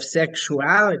center of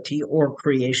sexuality or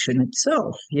creation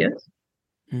itself, yes?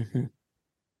 Mm-hmm.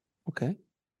 Okay.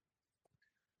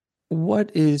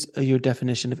 What is your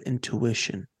definition of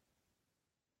intuition?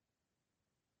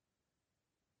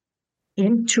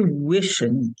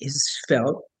 Intuition is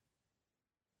felt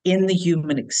in the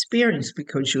human experience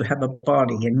because you have a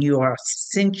body and you are a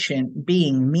sentient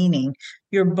being, meaning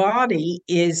your body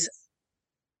is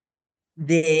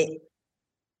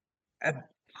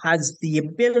has the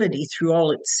ability through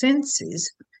all its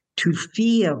senses to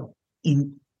feel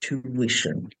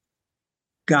intuition,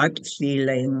 gut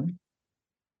feeling,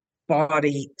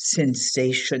 body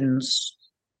sensations,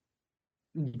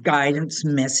 guidance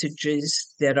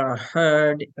messages that are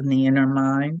heard in the inner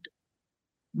mind,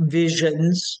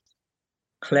 visions,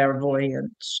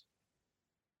 clairvoyance.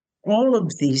 All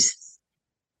of these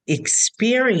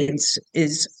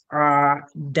experiences are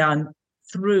done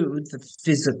through the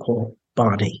physical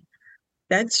body.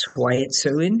 That's why it's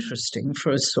so interesting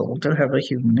for a soul to have a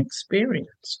human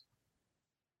experience,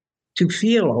 to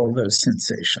feel all those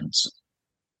sensations.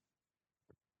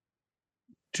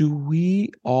 Do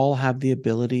we all have the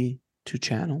ability to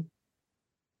channel?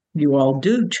 You all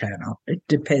do channel. It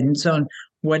depends on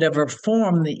whatever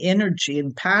form, the energy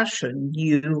and passion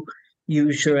you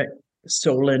use your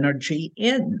soul energy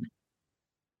in.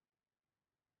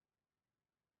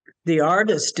 The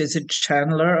artist is a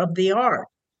channeler of the art.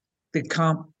 The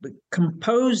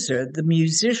composer, the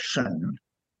musician,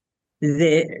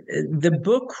 the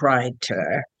book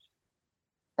writer,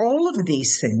 all of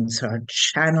these things are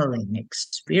channeling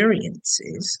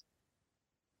experiences.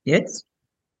 Yes?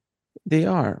 They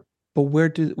are. But where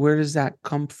does that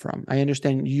come from? I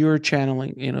understand you're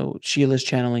channeling, Sheila's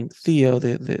channeling Theo,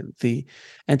 the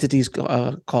entity's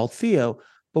called Theo.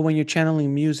 But when you're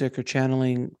channeling music or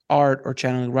channeling art or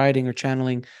channeling writing or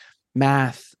channeling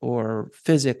math or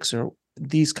physics or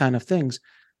these kind of things,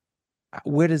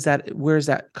 where is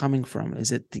that coming from?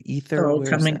 Is it the ether? Oh,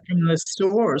 coming from the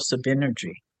source of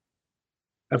energy,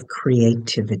 of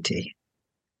creativity.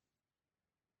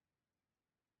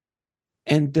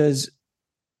 And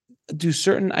do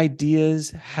certain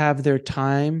ideas have their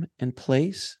time and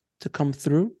place to come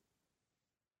through?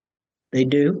 They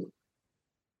do.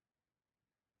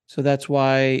 So that's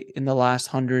why in the last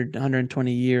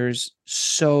 120 years,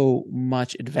 so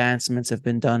much advancements have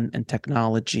been done in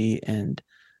technology and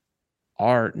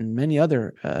art and many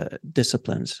other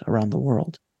disciplines around the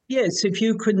world. Yes, if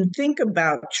you could think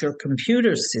about your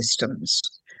computer systems,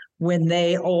 when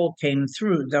they all came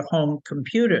through, the home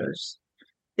computers,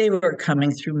 they were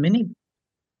coming through many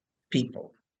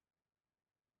people.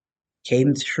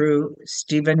 Came through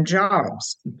Stephen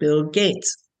Jobs, Bill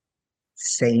Gates,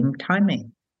 same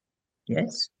timing.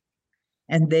 Yes.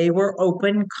 And they were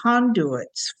open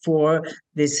conduits for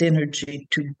this energy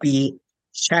to be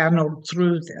channeled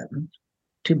through them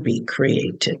to be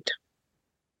created.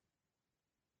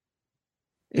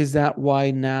 Is that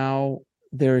why now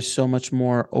there is so much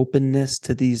more openness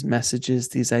to these messages,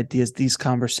 these ideas, these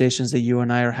conversations that you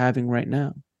and I are having right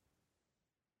now?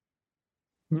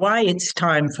 Why it's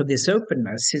time for this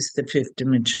openness is the fifth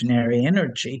dimensionary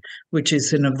energy, which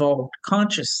is an evolved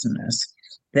consciousness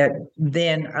that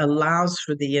then allows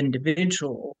for the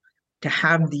individual to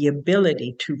have the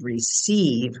ability to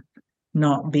receive,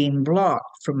 not being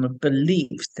blocked from a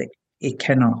belief that it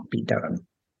cannot be done.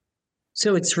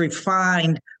 So it's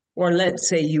refined, or let's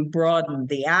say you broaden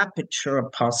the aperture of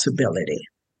possibility.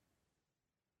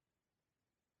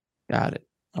 Got it.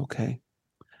 Okay.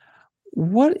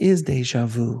 What is déjà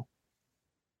vu?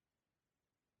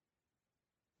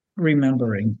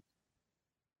 Remembering.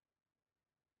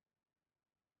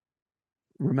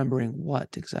 Remembering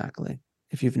what exactly?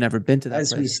 If you've never been to that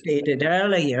place. As we stated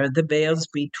earlier, the veils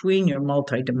between your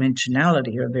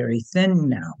multidimensionality are very thin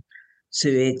now. So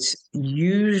it's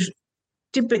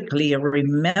typically a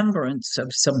remembrance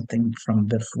of something from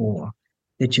before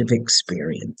that you've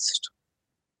experienced.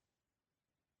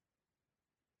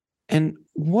 And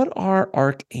what are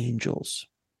archangels?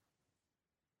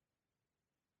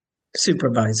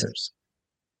 Supervisors.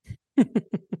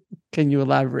 Can you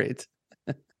elaborate?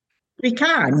 We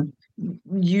can.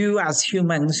 You as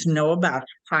humans know about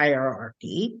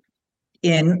hierarchy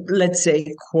in, let's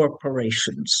say,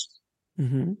 corporations.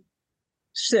 Mm-hmm.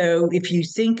 So if you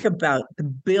think about the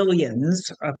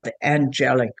billions of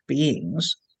angelic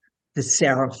beings, the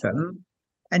seraphim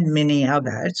and many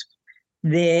others,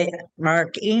 the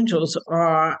archangels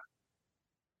are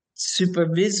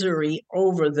supervisory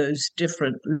over those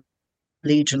different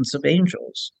legions of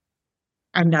angels,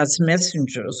 and as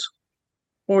messengers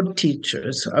or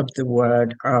teachers of the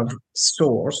word of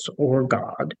source or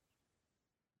God.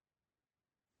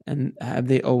 And have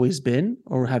they always been,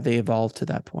 or have they evolved to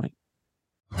that point?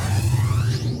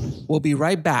 We'll be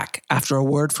right back after a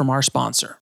word from our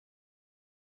sponsor.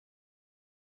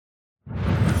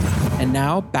 And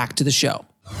now back to the show.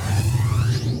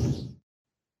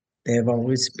 They have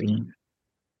always been.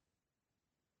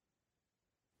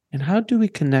 And how do we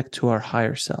connect to our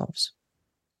higher selves?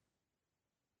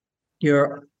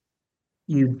 You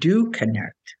do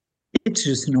connect. It's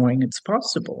just knowing it's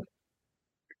possible.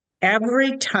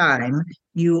 Every time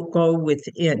you go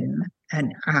within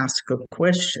and ask a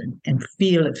question and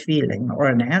feel a feeling or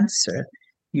an answer,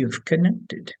 you've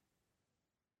connected.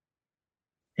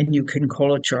 And you can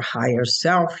call it your higher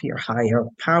self, your higher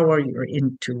power, your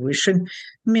intuition.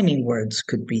 Many words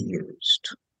could be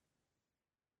used.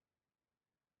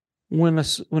 When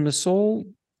a soul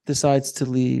decides to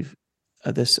leave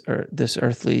this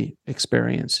earthly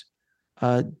experience,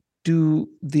 do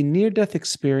the near-death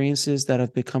experiences that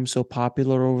have become so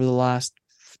popular over the last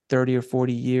 30 or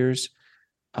 40 years,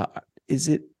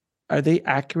 are they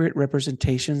accurate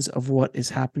representations of what is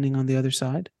happening on the other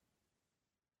side?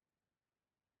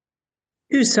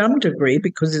 To some degree,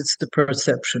 because it's the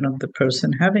perception of the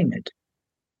person having it.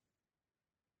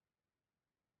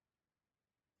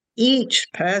 Each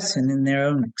person in their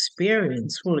own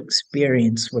experience will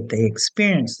experience what they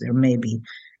experience. There may be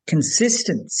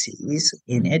consistencies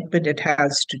in it, but it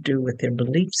has to do with their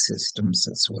belief systems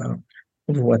as well,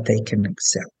 of what they can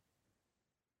accept.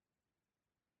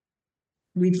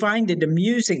 We find it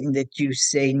amusing that you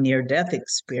say near-death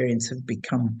experience have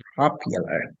become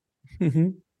popular. Mm-hmm.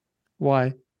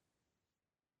 Why?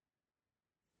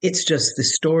 It's just the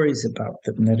stories about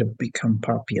them that have become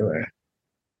popular.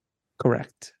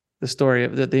 Correct. The story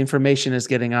of the information is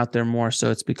getting out there more, so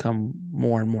it's become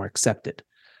more and more accepted.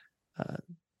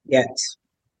 Yes.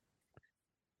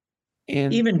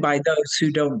 And even by those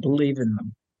who don't believe in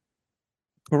them.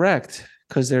 Correct,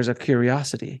 because there's a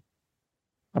curiosity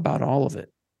about all of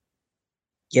it.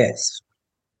 Yes.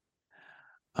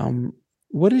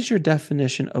 What is your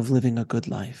definition of living a good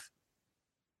life?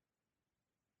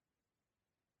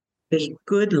 A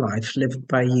good life lived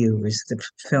by you is the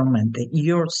fulfillment that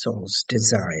your soul's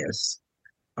desires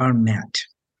are met.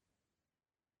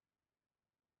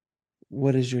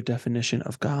 What is your definition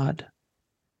of God?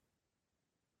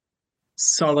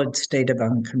 Solid state of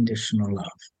unconditional love.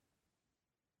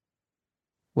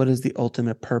 What is the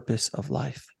ultimate purpose of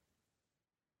life?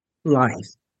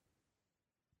 Life.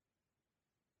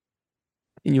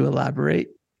 Can you elaborate?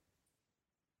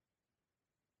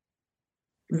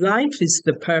 Life is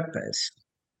the purpose.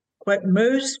 What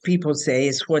most people say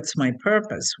is, what's my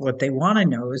purpose? What they want to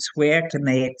know is, where can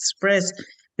they express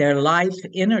their life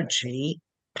energy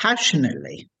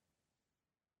passionately?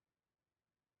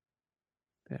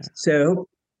 Yeah. So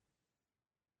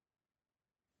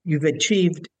you've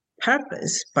achieved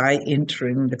purpose by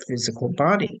entering the physical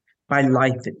body, by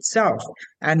life itself.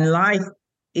 And life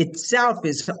itself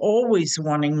is always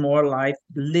wanting more life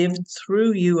lived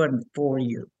through you and for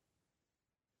you.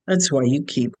 That's why you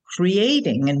keep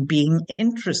creating and being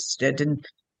interested,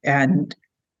 and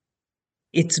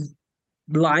it's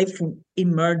life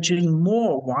emerging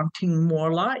more, wanting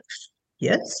more life.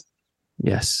 Yes?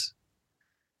 Yes.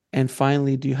 And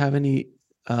finally, do you have any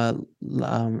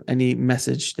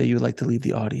message that you would like to leave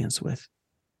the audience with?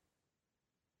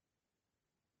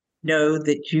 Know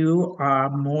that you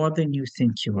are more than you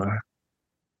think you are.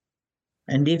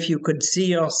 And if you could see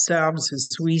yourselves as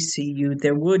we see you,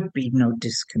 there would be no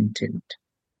discontent.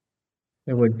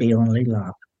 There would be only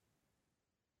love.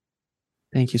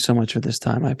 Thank you so much for this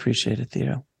time. I appreciate it,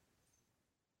 Theo.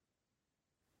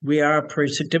 We are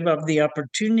appreciative of the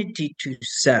opportunity to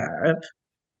serve.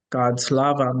 God's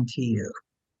love unto you.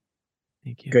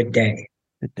 Thank you. Good day.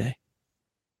 Good day.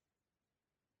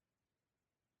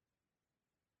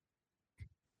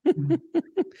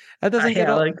 That doesn't get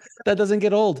old. That doesn't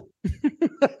get old.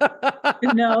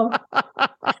 No.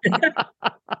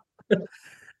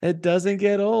 It doesn't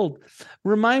get old.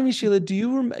 Remind me, Sheila, do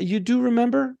you do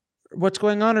remember what's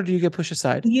going on, or do you get pushed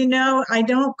aside? I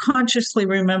don't consciously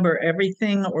remember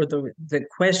everything or the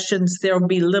questions. There'll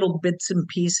be little bits and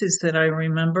pieces that I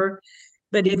remember.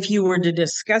 But if you were to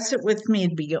discuss it with me,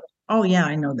 it'd be, oh yeah,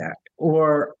 I know that.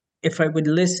 Or if I would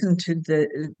listen to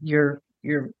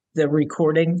the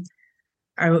recording,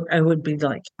 I would be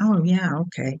like, oh yeah,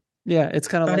 okay. Yeah, it's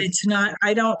kind of but it's not,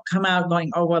 I don't come out going,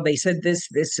 oh, well, they said this,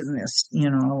 and this,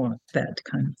 that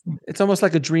kind of thing. It's almost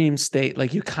like a dream state.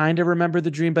 Like you kind of remember the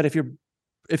dream, but if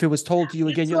it was told to you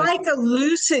again, it's you're like a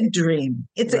lucid dream.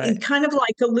 It's right. Kind of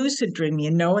like a lucid dream. You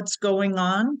know what's going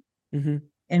on,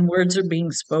 and words are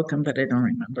being spoken, but I don't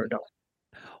remember it all.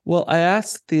 Well, I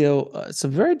asked Theo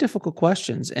some very difficult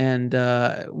questions, and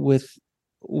with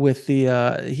the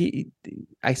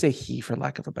I say he for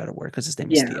lack of a better word, because his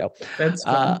name is Theo. That's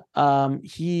fine.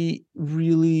 He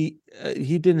really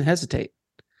he didn't hesitate,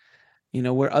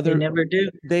 where other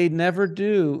they never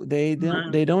do.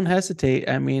 They don't hesitate.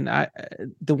 I mean,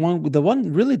 the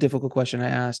one really difficult question I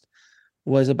asked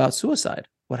was about suicide.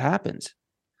 What happens?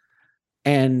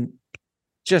 And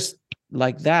just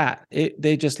like that,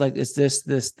 they just like, it's this,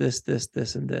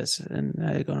 and this. And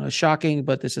I go, it's shocking,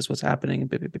 but this is what's happening.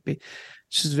 It's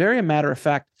just very a matter of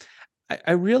fact.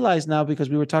 I realize now, because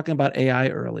we were talking about AI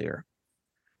earlier,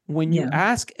 when you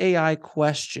ask AI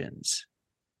questions,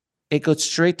 it goes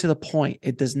straight to the point.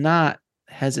 It does not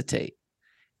hesitate.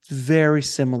 It's very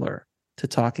similar to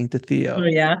talking to Theo. Oh,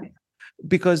 yeah.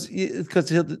 Because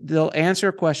they'll answer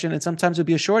a question, and sometimes it'll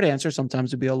be a short answer,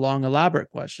 sometimes it'll be a long,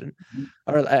 elaborate question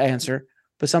or answer.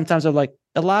 But sometimes I'm like,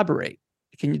 elaborate.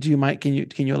 Can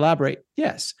you elaborate?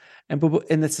 Yes. And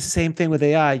it's the same thing with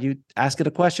AI. You ask it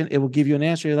a question, it will give you an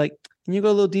answer. You're like, can you go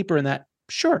a little deeper in that?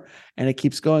 Sure. And it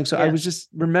keeps going. So I was just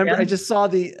I just saw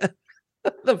the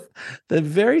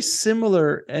very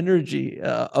similar energy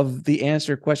of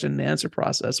the question and answer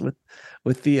process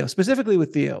with Theo, specifically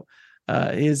with Theo.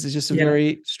 Is just a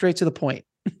very straight to the point.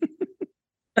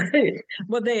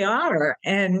 Well, they are.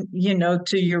 And,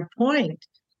 to your point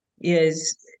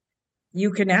is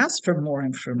you can ask for more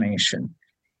information.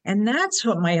 And that's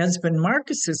what my husband,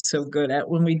 Marcus, is so good at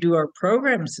when we do our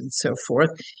programs and so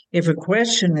forth. If a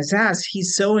question is asked,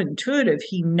 he's so intuitive.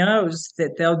 He knows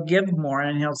that they'll give more,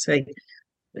 and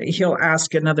he'll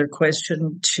ask another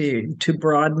question to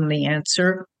broaden the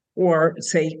answer, or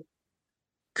say,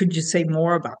 could you say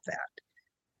more about that?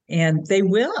 And they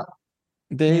will.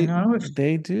 They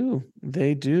do.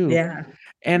 Yeah.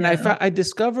 And I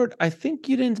discovered, I think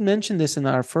you didn't mention this in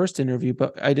our first interview,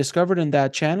 but I discovered in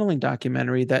that channeling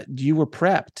documentary that you were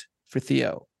prepped for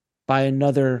Theo by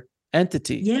another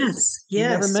entity. Yes. You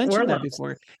never mentioned that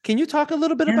before. Can you talk a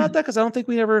little bit about that? Because I don't think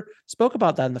we ever spoke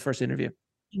about that in the first interview.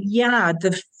 Yeah.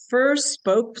 The first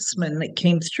spokesman that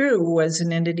came through was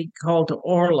an entity called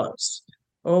Orlos,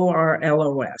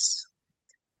 Orlos.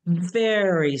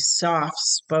 Very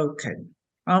soft-spoken,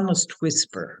 almost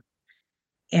whisper,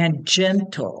 and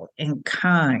gentle and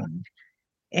kind,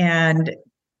 and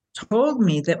told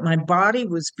me that my body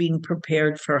was being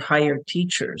prepared for higher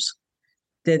teachers,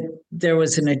 that there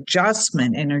was an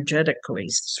adjustment energetically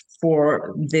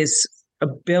for this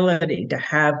ability to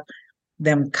have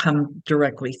them come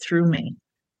directly through me.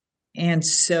 And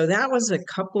so that was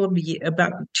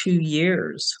about 2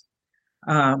 years.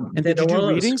 And did you do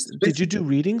readings? Did you do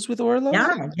readings with Orlos?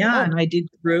 Yeah. And I did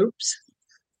groups.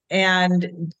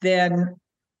 And then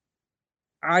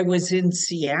I was in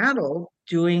Seattle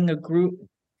doing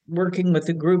working with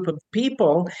a group of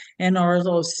people, and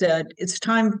Orlos said, it's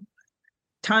time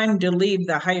to leave.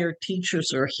 The higher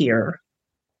teachers are here.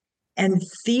 And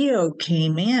Theo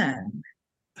came in.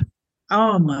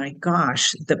 Oh my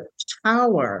gosh, the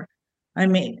power. I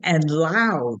mean, and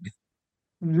loud.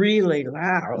 Really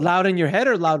loud. Loud in your head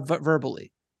or loud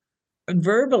verbally?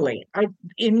 Verbally.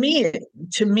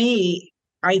 To me,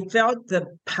 I felt the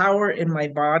power in my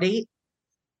body.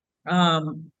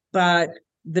 But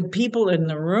the people in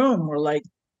the room were like,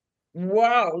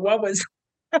 whoa, what was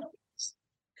that?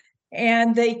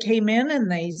 And they came in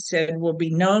and they said, we'll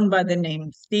be known by the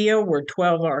name Theo. We're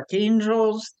 12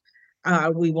 archangels.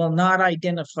 We will not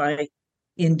identify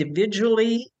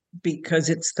individually, because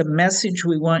it's the message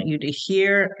we want you to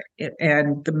hear,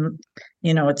 and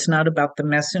it's not about the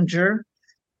messenger.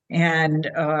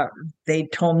 And they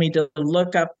told me to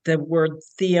look up the word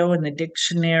Theo in the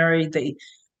dictionary. They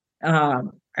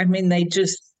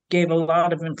just gave a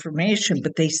lot of information,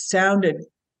 but they sounded,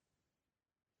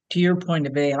 to your point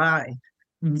of AI,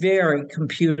 very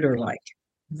computer-like,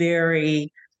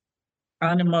 very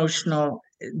unemotional.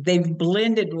 They've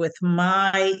blended with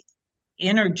my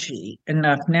energy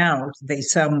enough now, they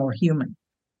sound more human.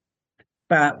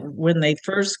 But when they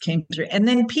first came through, and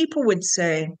then people would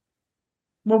say,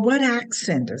 well, what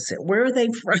accent is it? Where are they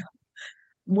from?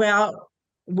 Well,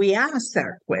 we asked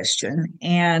that question,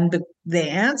 and the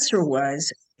answer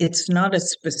was, it's not a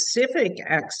specific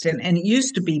accent, and it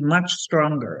used to be much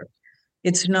stronger.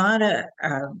 It's not a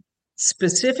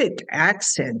specific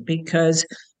accent because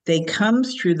they come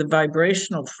through the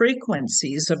vibrational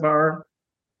frequencies of our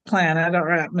planet,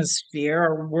 our atmosphere,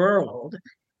 our world,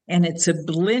 and it's a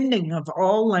blending of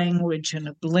all language and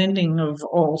a blending of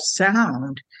all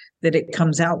sound that it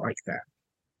comes out like that.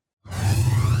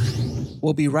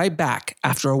 We'll be right back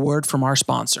after a word from our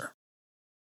sponsor.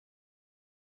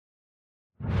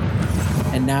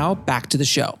 And now back to the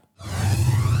show.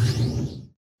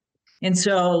 And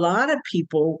so a lot of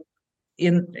people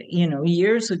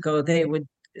years ago, they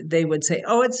would say,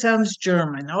 oh, it sounds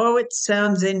German. Oh, it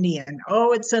sounds Indian.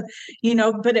 Oh,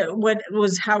 but what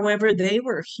was, however they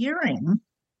were hearing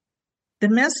the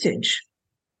message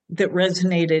that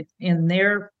resonated in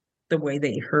the way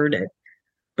they heard it.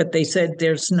 But they said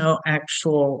there's no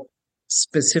actual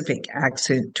specific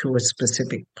accent to a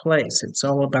specific place. It's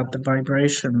all about the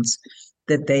vibrations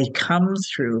that they come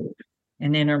through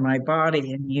and enter my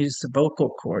body and use the vocal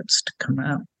cords to come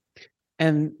out.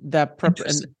 And that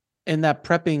and that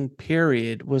prepping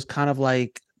period was kind of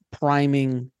like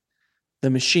priming the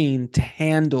machine to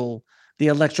handle the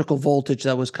electrical voltage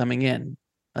that was coming in,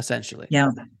 essentially.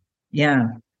 Yeah.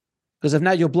 Because if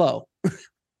not, you'll blow.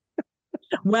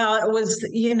 Well, it was,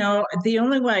 the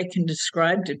only way I can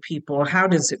describe to people, how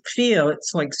does it feel?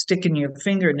 It's like sticking your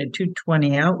finger in a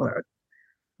 220 outlet.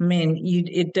 I mean,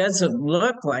 it doesn't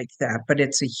look like that, but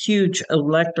it's a huge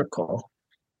electrical.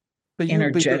 But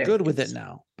you're good with it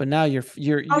now. But now you're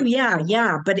Oh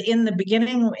yeah. But in the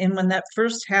beginning, and when that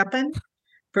first happened,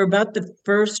 for about the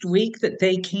first week that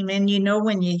they came in,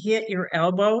 when you hit your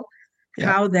elbow,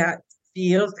 how that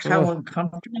feels, how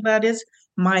uncomfortable that is.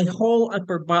 My whole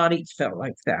upper body felt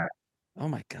like that. Oh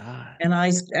my God. And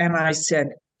I said,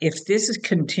 if this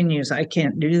continues, I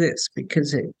can't do this,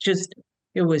 because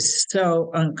it was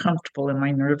so uncomfortable in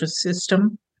my nervous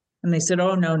system. And they said,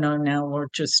 oh, no, we're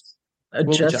just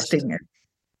adjusting it.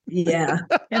 Yeah.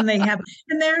 And there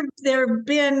have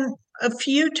been a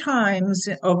few times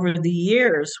over the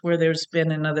years where there's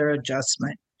been another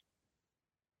adjustment,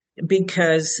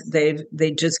 because they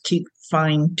just keep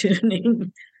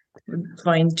fine-tuning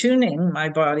my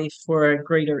body for a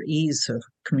greater ease of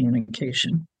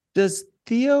communication. Does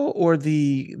Theo or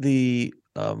the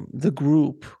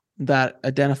group that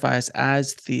identifies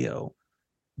as Theo,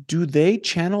 do they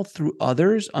channel through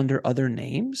others under other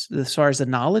names as far as the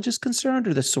knowledge is concerned,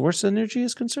 or the source energy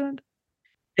is concerned?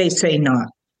 They say not.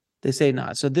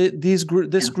 So this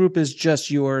group is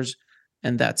just yours,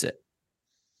 and that's it.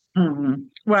 Mm-hmm.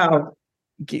 Well,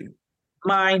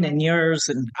 mine and yours,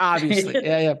 and obviously,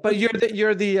 yeah. But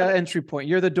you're the entry point.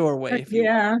 You're the doorway.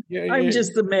 I'm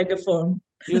just the megaphone.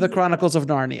 You're the Chronicles of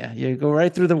Narnia. You go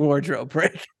right through the wardrobe,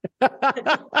 right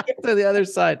to the other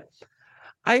side.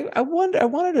 I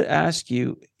wanted to ask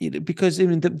you, because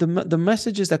the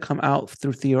messages that come out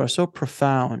through Theo are so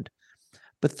profound,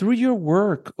 but through your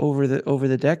work over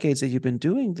the decades that you've been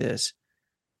doing this,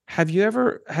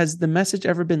 has the message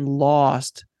ever been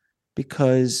lost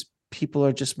because people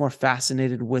are just more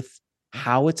fascinated with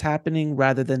how it's happening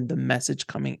rather than the message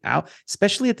coming out,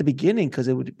 especially at the beginning? Because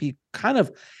it would be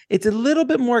it's a little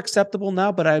bit more acceptable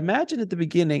now, but I imagine at the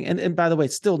beginning, and by the way,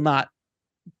 it's still not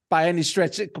by any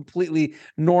stretch completely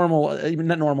normal, even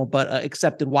not normal, but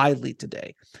accepted widely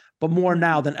today, but more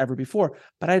now than ever before.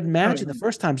 But I'd imagine the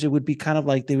first times it would be kind of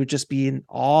like they would just be in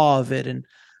awe of it and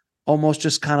almost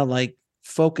just kind of like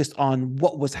focused on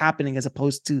what was happening as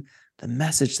opposed to the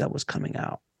message that was coming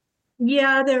out.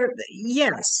 Yeah,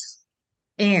 yes.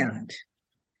 And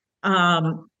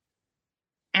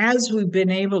as we've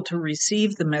been able to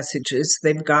receive the messages,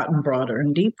 they've gotten broader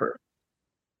and deeper.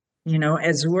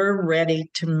 As we're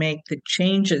ready to make the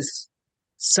changes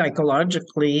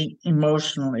psychologically,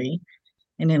 emotionally,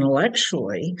 and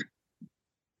intellectually,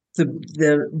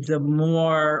 the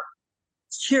more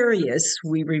curious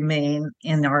we remain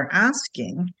in our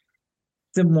asking,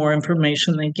 the more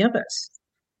information they give us.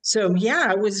 So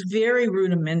yeah, it was very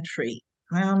rudimentary.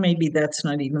 Well, maybe that's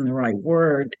not even the right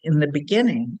word in the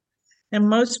beginning. And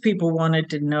most people wanted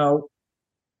to know,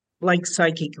 like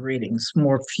psychic readings,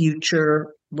 more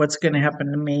future, what's going to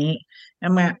happen to me?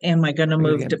 Am I going to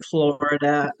move to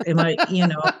Florida? Am I,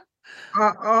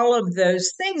 all of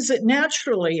those things that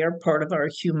naturally are part of our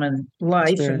human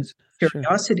life and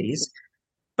curiosities,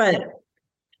 but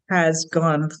has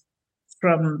gone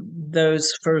from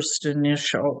those first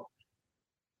initial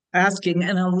asking,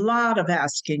 and a lot of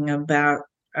asking about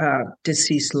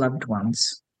deceased loved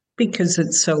ones, because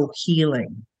it's so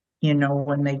healing,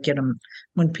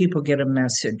 when people get a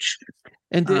message.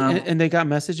 And they got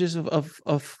messages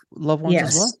of loved ones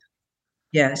as well?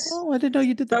 Yes. Oh, I didn't know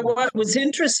you did that. But what was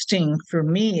interesting for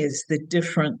me is the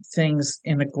different things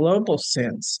in a global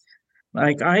sense.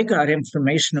 Like, I got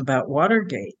information about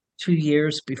Watergate 2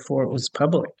 years before it was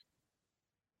public.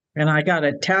 And I got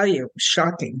to tell you,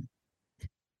 shocking.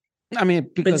 I mean,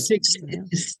 because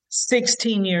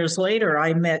 16 years later,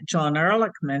 I met John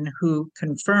Ehrlichman, who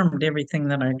confirmed everything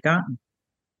that I'd gotten.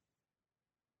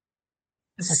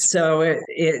 So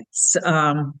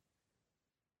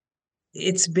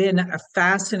it's been a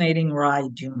fascinating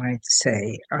ride, you might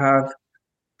say, of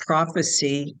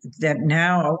prophecy that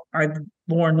now I've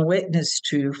borne witness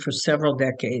to for several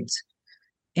decades.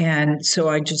 And so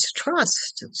I just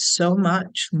trust so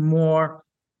much more.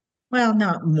 Well,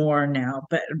 not more now,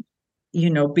 but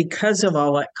because of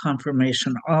all that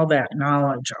confirmation, all that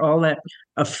knowledge, all that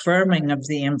affirming of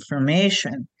the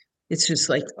information, it's just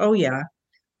like, oh yeah,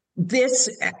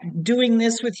 doing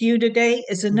this with you today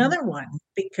is another one,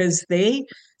 because they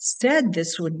said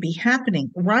this would be happening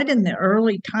right in the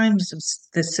early times of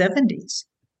the 70s,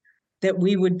 that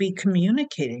we would be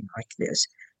communicating like this,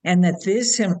 and that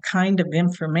this kind of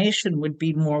information would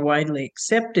be more widely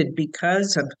accepted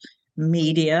because of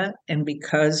media and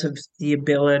because of the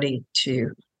ability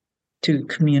to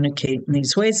communicate in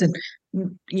these ways. And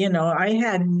I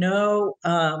had no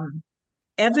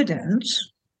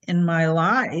evidence in my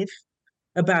life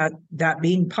about that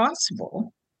being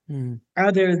possible,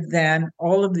 other than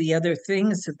all of the other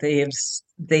things that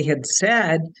they had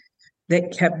said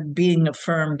that kept being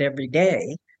affirmed every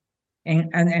day.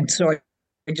 And so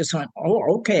I just went,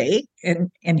 oh, okay.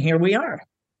 And here we are,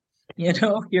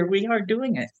 here we are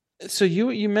doing it. So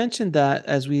you mentioned that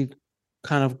as we've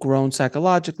kind of grown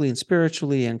psychologically and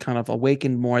spiritually and kind of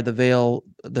awakened more, the veil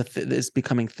is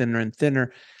becoming thinner and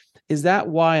thinner. Is that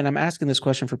why, and I'm asking this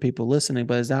question for people listening,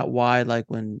 but is that why, like,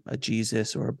 when a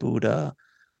Jesus or a Buddha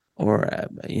or a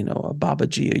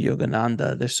Babaji or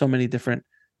Yogananda, there's so many different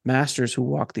masters who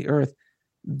walk the earth,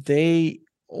 they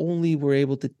only were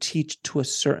able to teach to a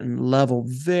certain level,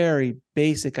 very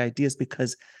basic ideas,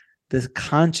 because the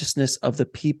consciousness of the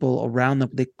people around them,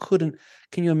 they couldn't.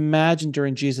 Can you imagine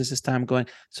during Jesus's time going,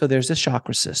 so there's a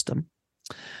chakra system,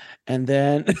 and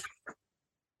then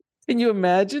can you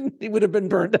imagine? He would have been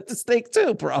burned at the stake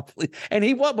too, probably. And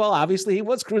obviously he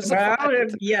was crucified. Well,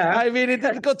 yeah. I mean, it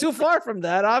didn't go too far from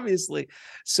that, obviously.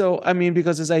 So, I mean,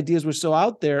 because his ideas were so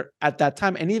out there at that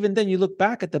time. And even then you look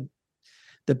back at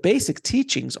the basic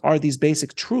teachings are these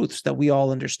basic truths that we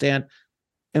all understand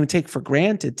and we take for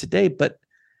granted today, but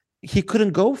he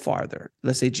couldn't go farther,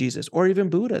 let's say Jesus, or even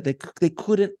Buddha. They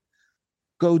couldn't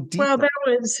go deeper. Well, that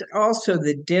was also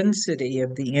the density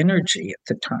of the energy at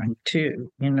the time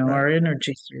too. Right. Our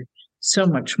energies are so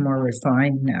much more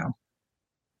refined now.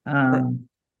 Right.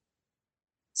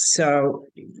 So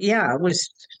yeah, it was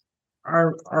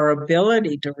our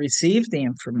ability to receive the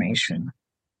information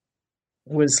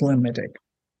was limited.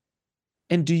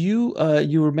 And do you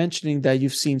were mentioning that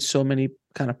you've seen so many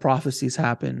kind of prophecies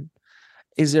happen.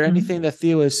 Is there anything that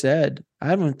Theo has said?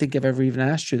 I don't think I've ever even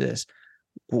asked you this.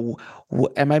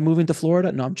 Am I moving to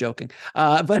Florida? No, I'm joking.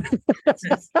 But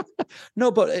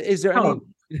no, but is there any?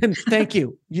 Thank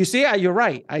you. You see, you're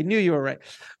right. I knew you were right.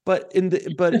 But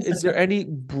is there any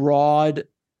broad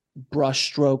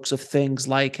brushstrokes of things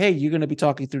like, hey, you're going to be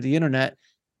talking through the internet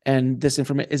and this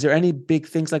information? Is there any big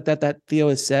things like that Theo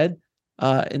has said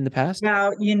in the past?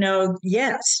 Now,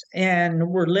 yes, and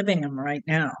we're living them right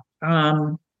now.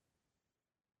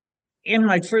 In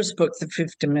my first book, The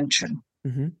Fifth Dimension,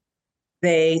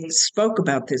 they spoke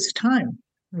about this time,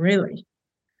 really,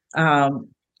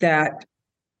 that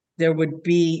there would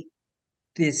be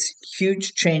this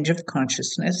huge change of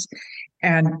consciousness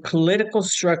and political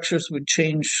structures would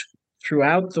change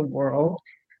throughout the world,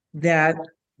 that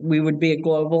we would be a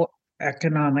global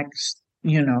economics,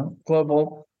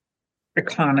 global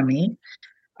economy,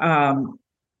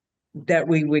 that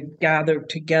we would gather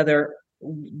together.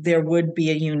 There would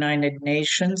be a United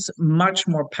Nations, much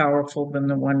more powerful than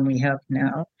the one we have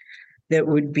now. That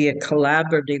would be a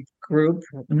collaborative group,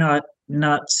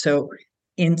 not so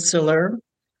insular.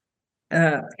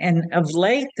 And of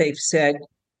late, they've said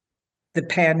the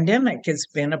pandemic has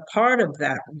been a part of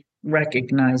that,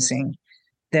 recognizing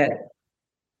that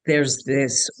there's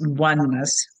this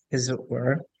oneness, as it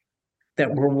were,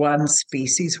 that we're one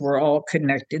species, we're all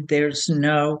connected. There's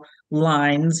no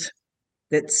lines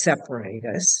that separate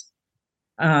us.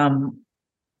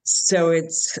 So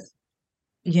it's,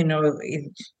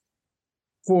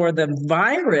 for the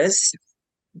virus,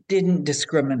 didn't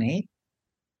discriminate.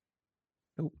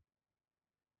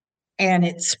 And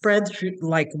it spread through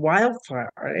like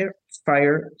wildfire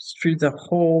through the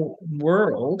whole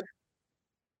world.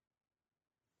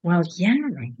 Well, yeah,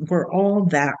 we're all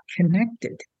that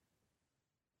connected.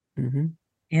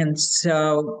 And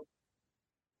so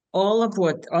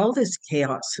all this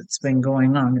chaos that's been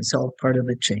going on is all part of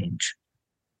the change.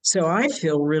 So I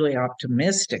feel really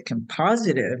optimistic and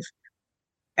positive.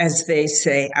 As they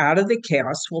say, out of the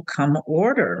chaos will come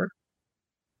order.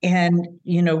 And,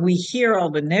 we hear all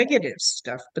the negative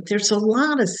stuff, but there's a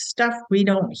lot of stuff we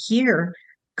don't hear,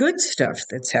 good stuff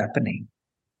that's happening.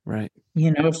 Right.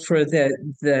 For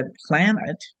the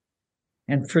planet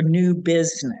and for new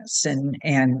business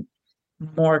and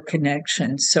more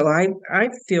connection. So I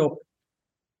feel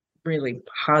really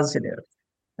positive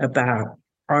about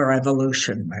our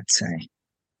evolution, let's say,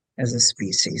 as a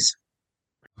species.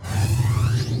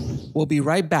 We'll be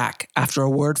right back after a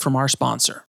word from our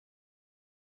sponsor.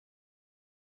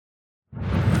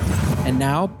 And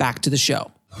now back to the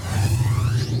show.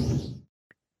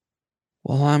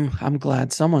 Well, I'm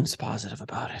glad someone's positive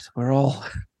about it.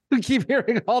 We keep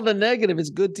hearing all the negative. It's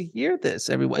good to hear this,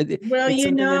 everyone. Well, it's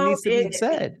something that needs to be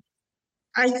said.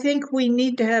 I think we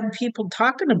need to have people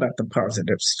talking about the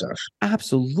positive stuff.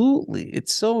 Absolutely.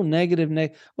 It's so negative.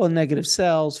 Negative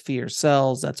sells, fear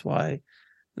sells. That's why,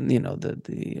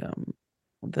 the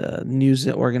news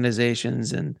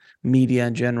organizations and media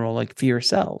in general, like fear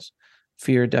sells.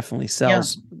 Fear definitely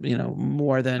sells,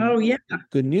 more than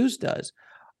good news does.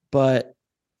 But,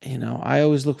 I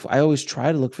always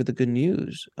try to look for the good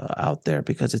news out there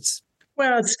because it's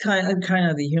kind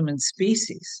of the human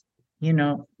species.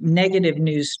 Negative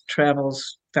news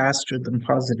travels faster than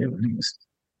positive news.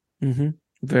 Mm-hmm.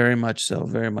 Very much so.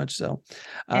 Very much so.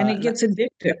 And it gets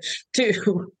addictive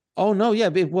too. Oh no. Yeah.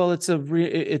 Well, it's a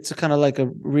kind of like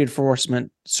a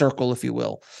reinforcement circle, if you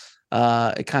will.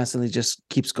 It constantly just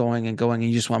keeps going and going, and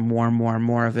you just want more and more and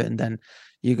more of it. And then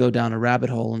you go down a rabbit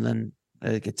hole, and then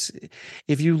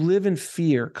if you live in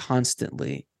fear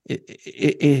constantly, it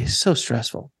is so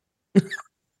stressful.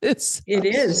 It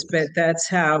is, but that's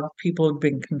how people have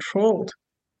been controlled.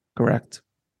 Correct.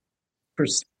 For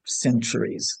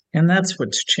centuries. And that's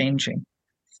what's changing.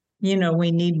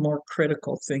 We need more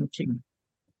critical thinking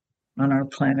on our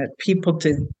planet. People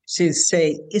to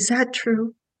say, is that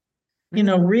true?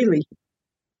 Really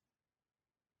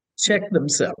check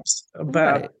themselves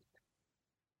about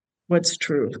what's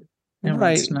true and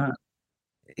what's not.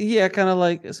 Yeah, kind of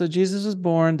like, so Jesus was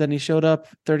born, then he showed up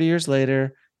 30 years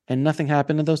later, and nothing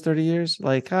happened in those 30 years.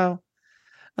 Like how?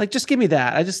 Like, just give me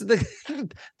that.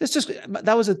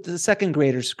 That was the second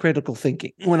graders critical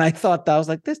thinking. When I thought that, I was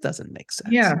like, this doesn't make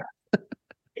sense. Yeah,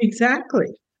 exactly.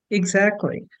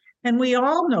 And we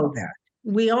all know that.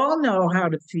 We all know how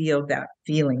to feel that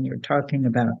feeling you're talking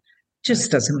about.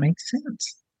 Just doesn't make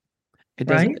sense. It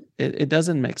doesn't. It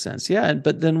doesn't make sense. Yeah.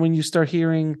 But then when you start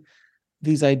hearing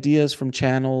these ideas from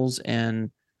channels and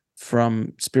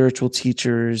from spiritual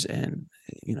teachers and,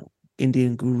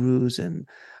 Indian gurus and,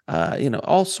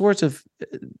 all sorts of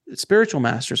spiritual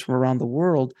masters from around the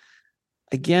world,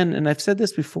 again, and I've said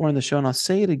this before in the show, and I'll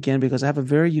say it again because I have a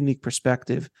very unique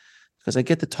perspective because I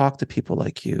get to talk to people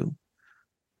like you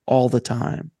all the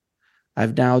time.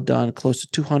 I've now done close to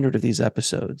 200 of these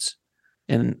episodes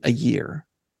in a year,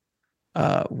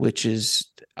 which is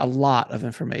a lot of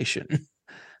information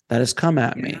that has come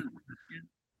at me.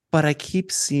 But I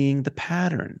keep seeing the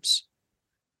patterns.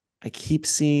 I keep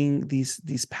seeing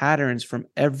these patterns from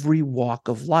every walk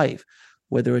of life,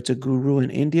 whether it's a guru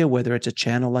in India, whether it's a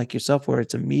channel like yourself, where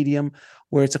it's a medium,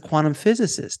 where it's a quantum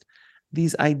physicist.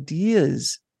 These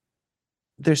ideas,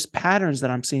 there's patterns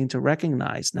that I'm seeing to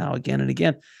recognize now again and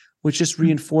again, which just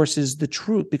reinforces the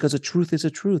truth, because a truth is a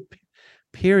truth,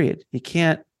 period. You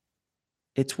can't,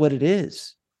 it's what it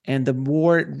is. And the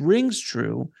more it rings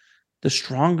true, the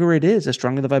stronger it is, the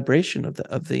stronger the vibration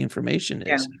of the information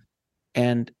is. Yeah.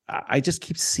 And I just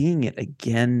keep seeing it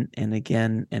again and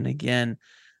again and again.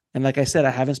 And like I said, I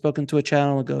haven't spoken to a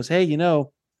channel that goes, hey,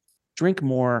 drink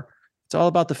more. It's all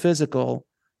about the physical.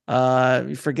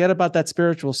 You forget about that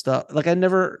spiritual stuff. Like I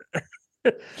never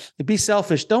be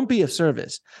selfish. Don't be of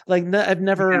service. Like I've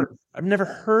never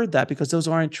heard that, because those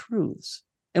aren't truths.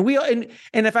 And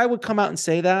and if I would come out and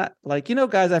say that, like,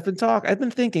 guys, I've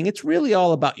been thinking it's really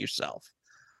all about yourself.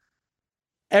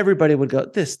 Everybody would go,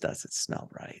 this doesn't smell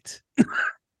right.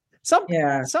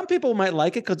 Some people might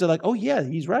like it because they're like, oh yeah,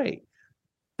 he's right.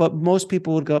 But most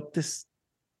people would go, this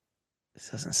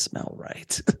doesn't smell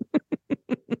right.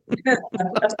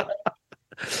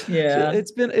 Yeah. So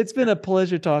it's been a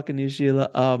pleasure talking to you, Sheila.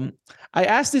 I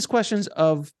asked these questions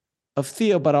of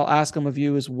Theo, but I'll ask them of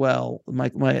you as well. My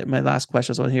last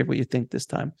question, so I want to hear what you think this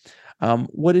time.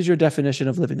 What is your definition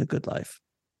of living a good life?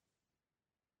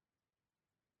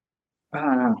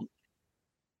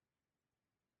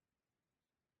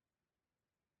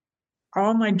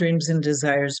 All my dreams and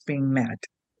desires being met.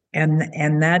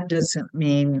 And that doesn't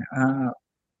mean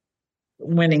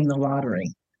winning the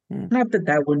lottery. Not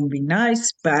that wouldn't be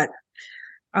nice, but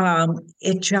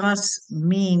it just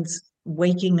means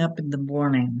waking up in the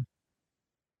morning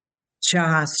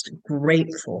just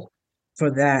grateful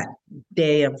for that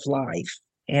day of life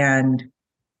and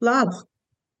love.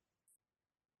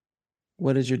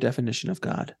 What is your definition of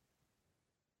God?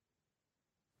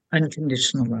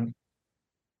 Unconditional love.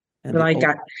 And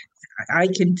but I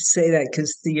can say that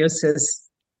because Theo says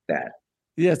that.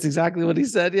 Yes, exactly what he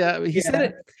said. Yeah, he said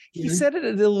it. He said it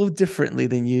a little differently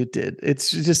than you did.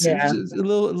 It's just a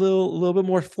little bit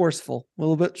more forceful, a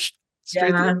little bit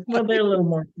Yeah, well, they're a little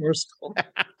more forceful.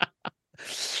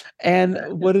 And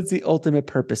what is the ultimate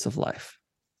purpose of life?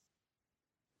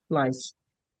 Life.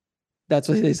 That's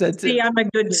what they said too. See, I'm a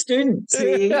good student.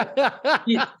 See?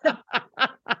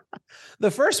 The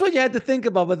first one you had to think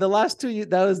about, but the last two,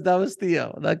 that was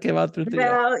Theo. That came out through Theo.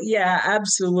 Well, yeah,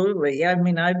 absolutely. I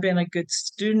mean, I've been a good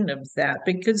student of that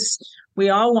because we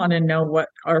all want to know what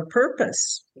our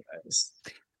purpose is.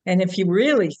 And if you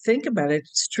really think about it,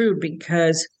 it's true,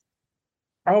 because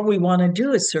all we want to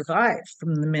do is survive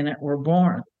from the minute we're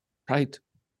born. Right.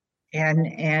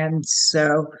 And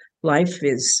so life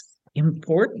is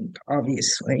important,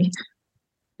 obviously.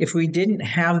 If we didn't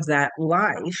have that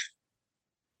life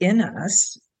in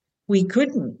us, we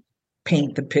couldn't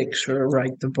paint the picture or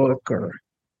write the book or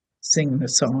sing the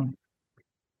song.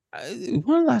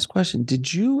 One last question.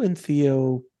 Did you and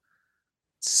Theo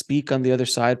speak on the other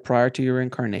side prior to your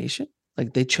incarnation?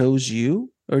 Like they chose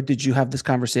you? Or did you have this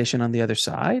conversation on the other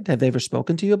side? Have they ever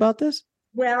spoken to you about this?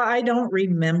 Well, I don't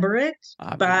remember it,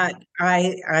 but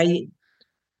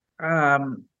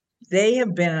they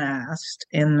have been asked,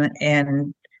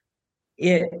 and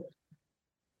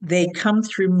they come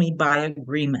through me by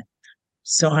agreement.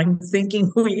 So I'm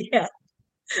thinking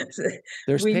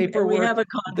there's paperwork. We have a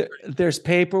there's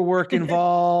paperwork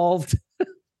involved.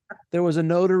 There was a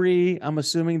notary. I'm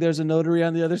assuming there's a notary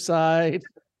on the other side.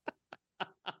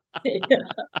 Yeah.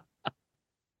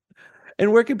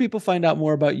 And where can people find out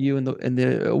more about you and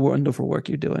the wonderful work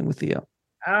you're doing with Theo?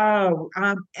 Oh,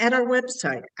 at our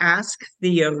website,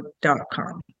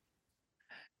 asktheo.com.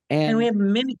 And we have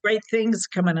many great things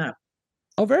coming up.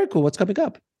 Oh, very cool. What's coming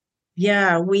up?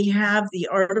 Yeah, we have the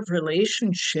Art of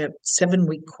Relationship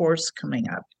 7-week course coming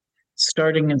up,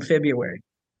 starting in February.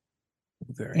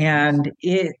 And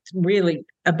it's really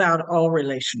about all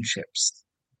relationships,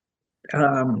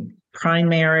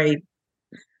 primary,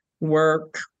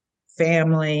 work,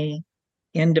 family,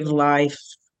 end of life,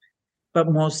 but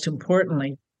most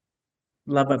importantly,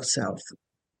 love of self,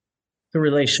 the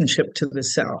relationship to the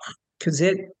self, because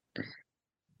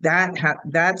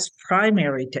that's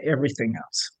primary to everything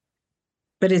else.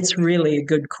 But it's really a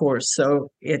good course.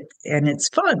 So it's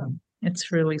fun.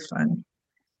 It's really fun.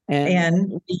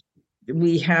 And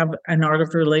we have an Art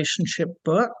of Relationship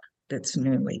book that's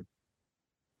newly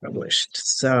published.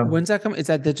 So when's that come? Is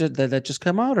that just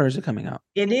come out, or is it coming out?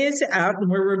 It is out,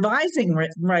 and we're revising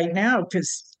right now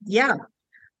because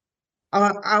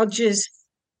I'll just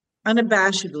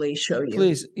unabashedly show you.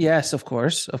 Please, yes, of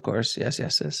course,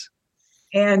 yes.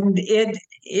 And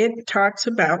it talks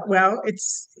about, well,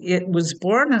 it was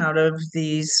born out of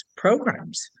these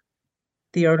programs,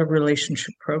 the Art of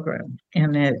Relationship program,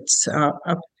 and it's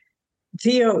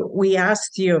Theo. We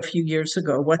asked Theo a few years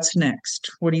ago, "What's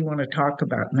next? What do you want to talk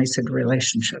about?" And I said,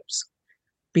 "Relationships,"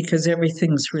 because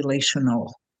everything's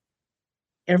relational.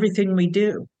 Everything we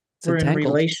do, we're in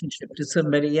relationship to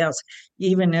somebody else.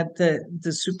 Even at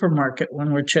the supermarket,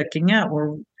 when we're checking out,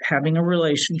 we're having a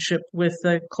relationship with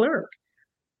the clerk.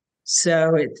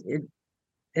 So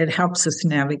it helps us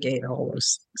navigate all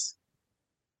those things.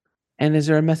 And is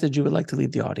there a message you would like to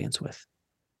leave the audience with?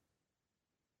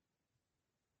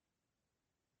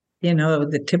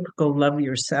 The typical love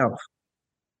yourself,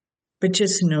 but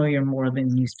just know you're more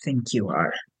than you think you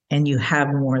are, and you have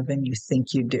more than you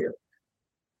think you do.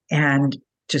 And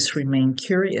just remain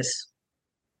curious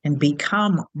and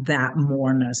become that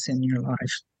moreness in your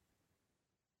life.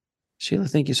 Sheila,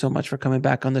 thank you so much for coming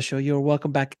back on the show. You're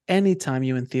welcome back anytime,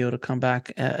 you and Theo, to come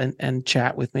back and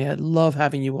chat with me. I love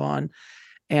having you on.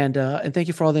 And thank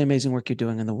you for all the amazing work you're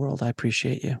doing in the world. I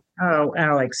appreciate you. Oh,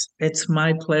 Alex, it's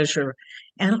my pleasure.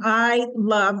 And I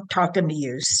love talking to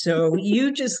you. So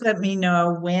you just let me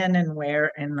know when and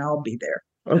where, and I'll be there.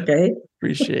 Okay?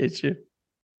 Appreciate you.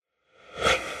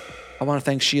 I want to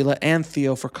thank Sheila and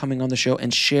Theo for coming on the show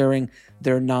and sharing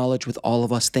their knowledge with all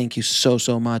of us. Thank you so,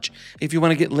 so much. If you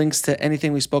want to get links to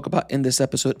anything we spoke about in this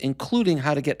episode, including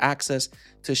how to get access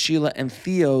to Sheila and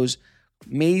Theo's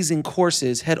amazing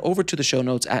courses, head over to the show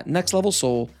notes at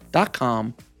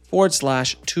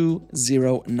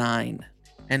nextlevelsoul.com/209.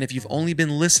 And if you've only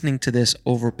been listening to this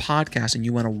over podcast and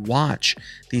you want to watch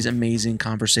these amazing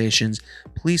conversations,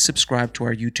 please subscribe to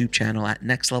our YouTube channel at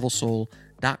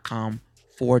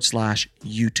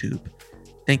nextlevelsoul.com/YouTube.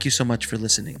 Thank you so much for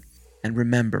listening. And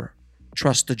remember,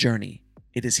 trust the journey.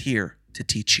 It is here to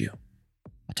teach you.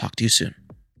 I'll talk to you soon.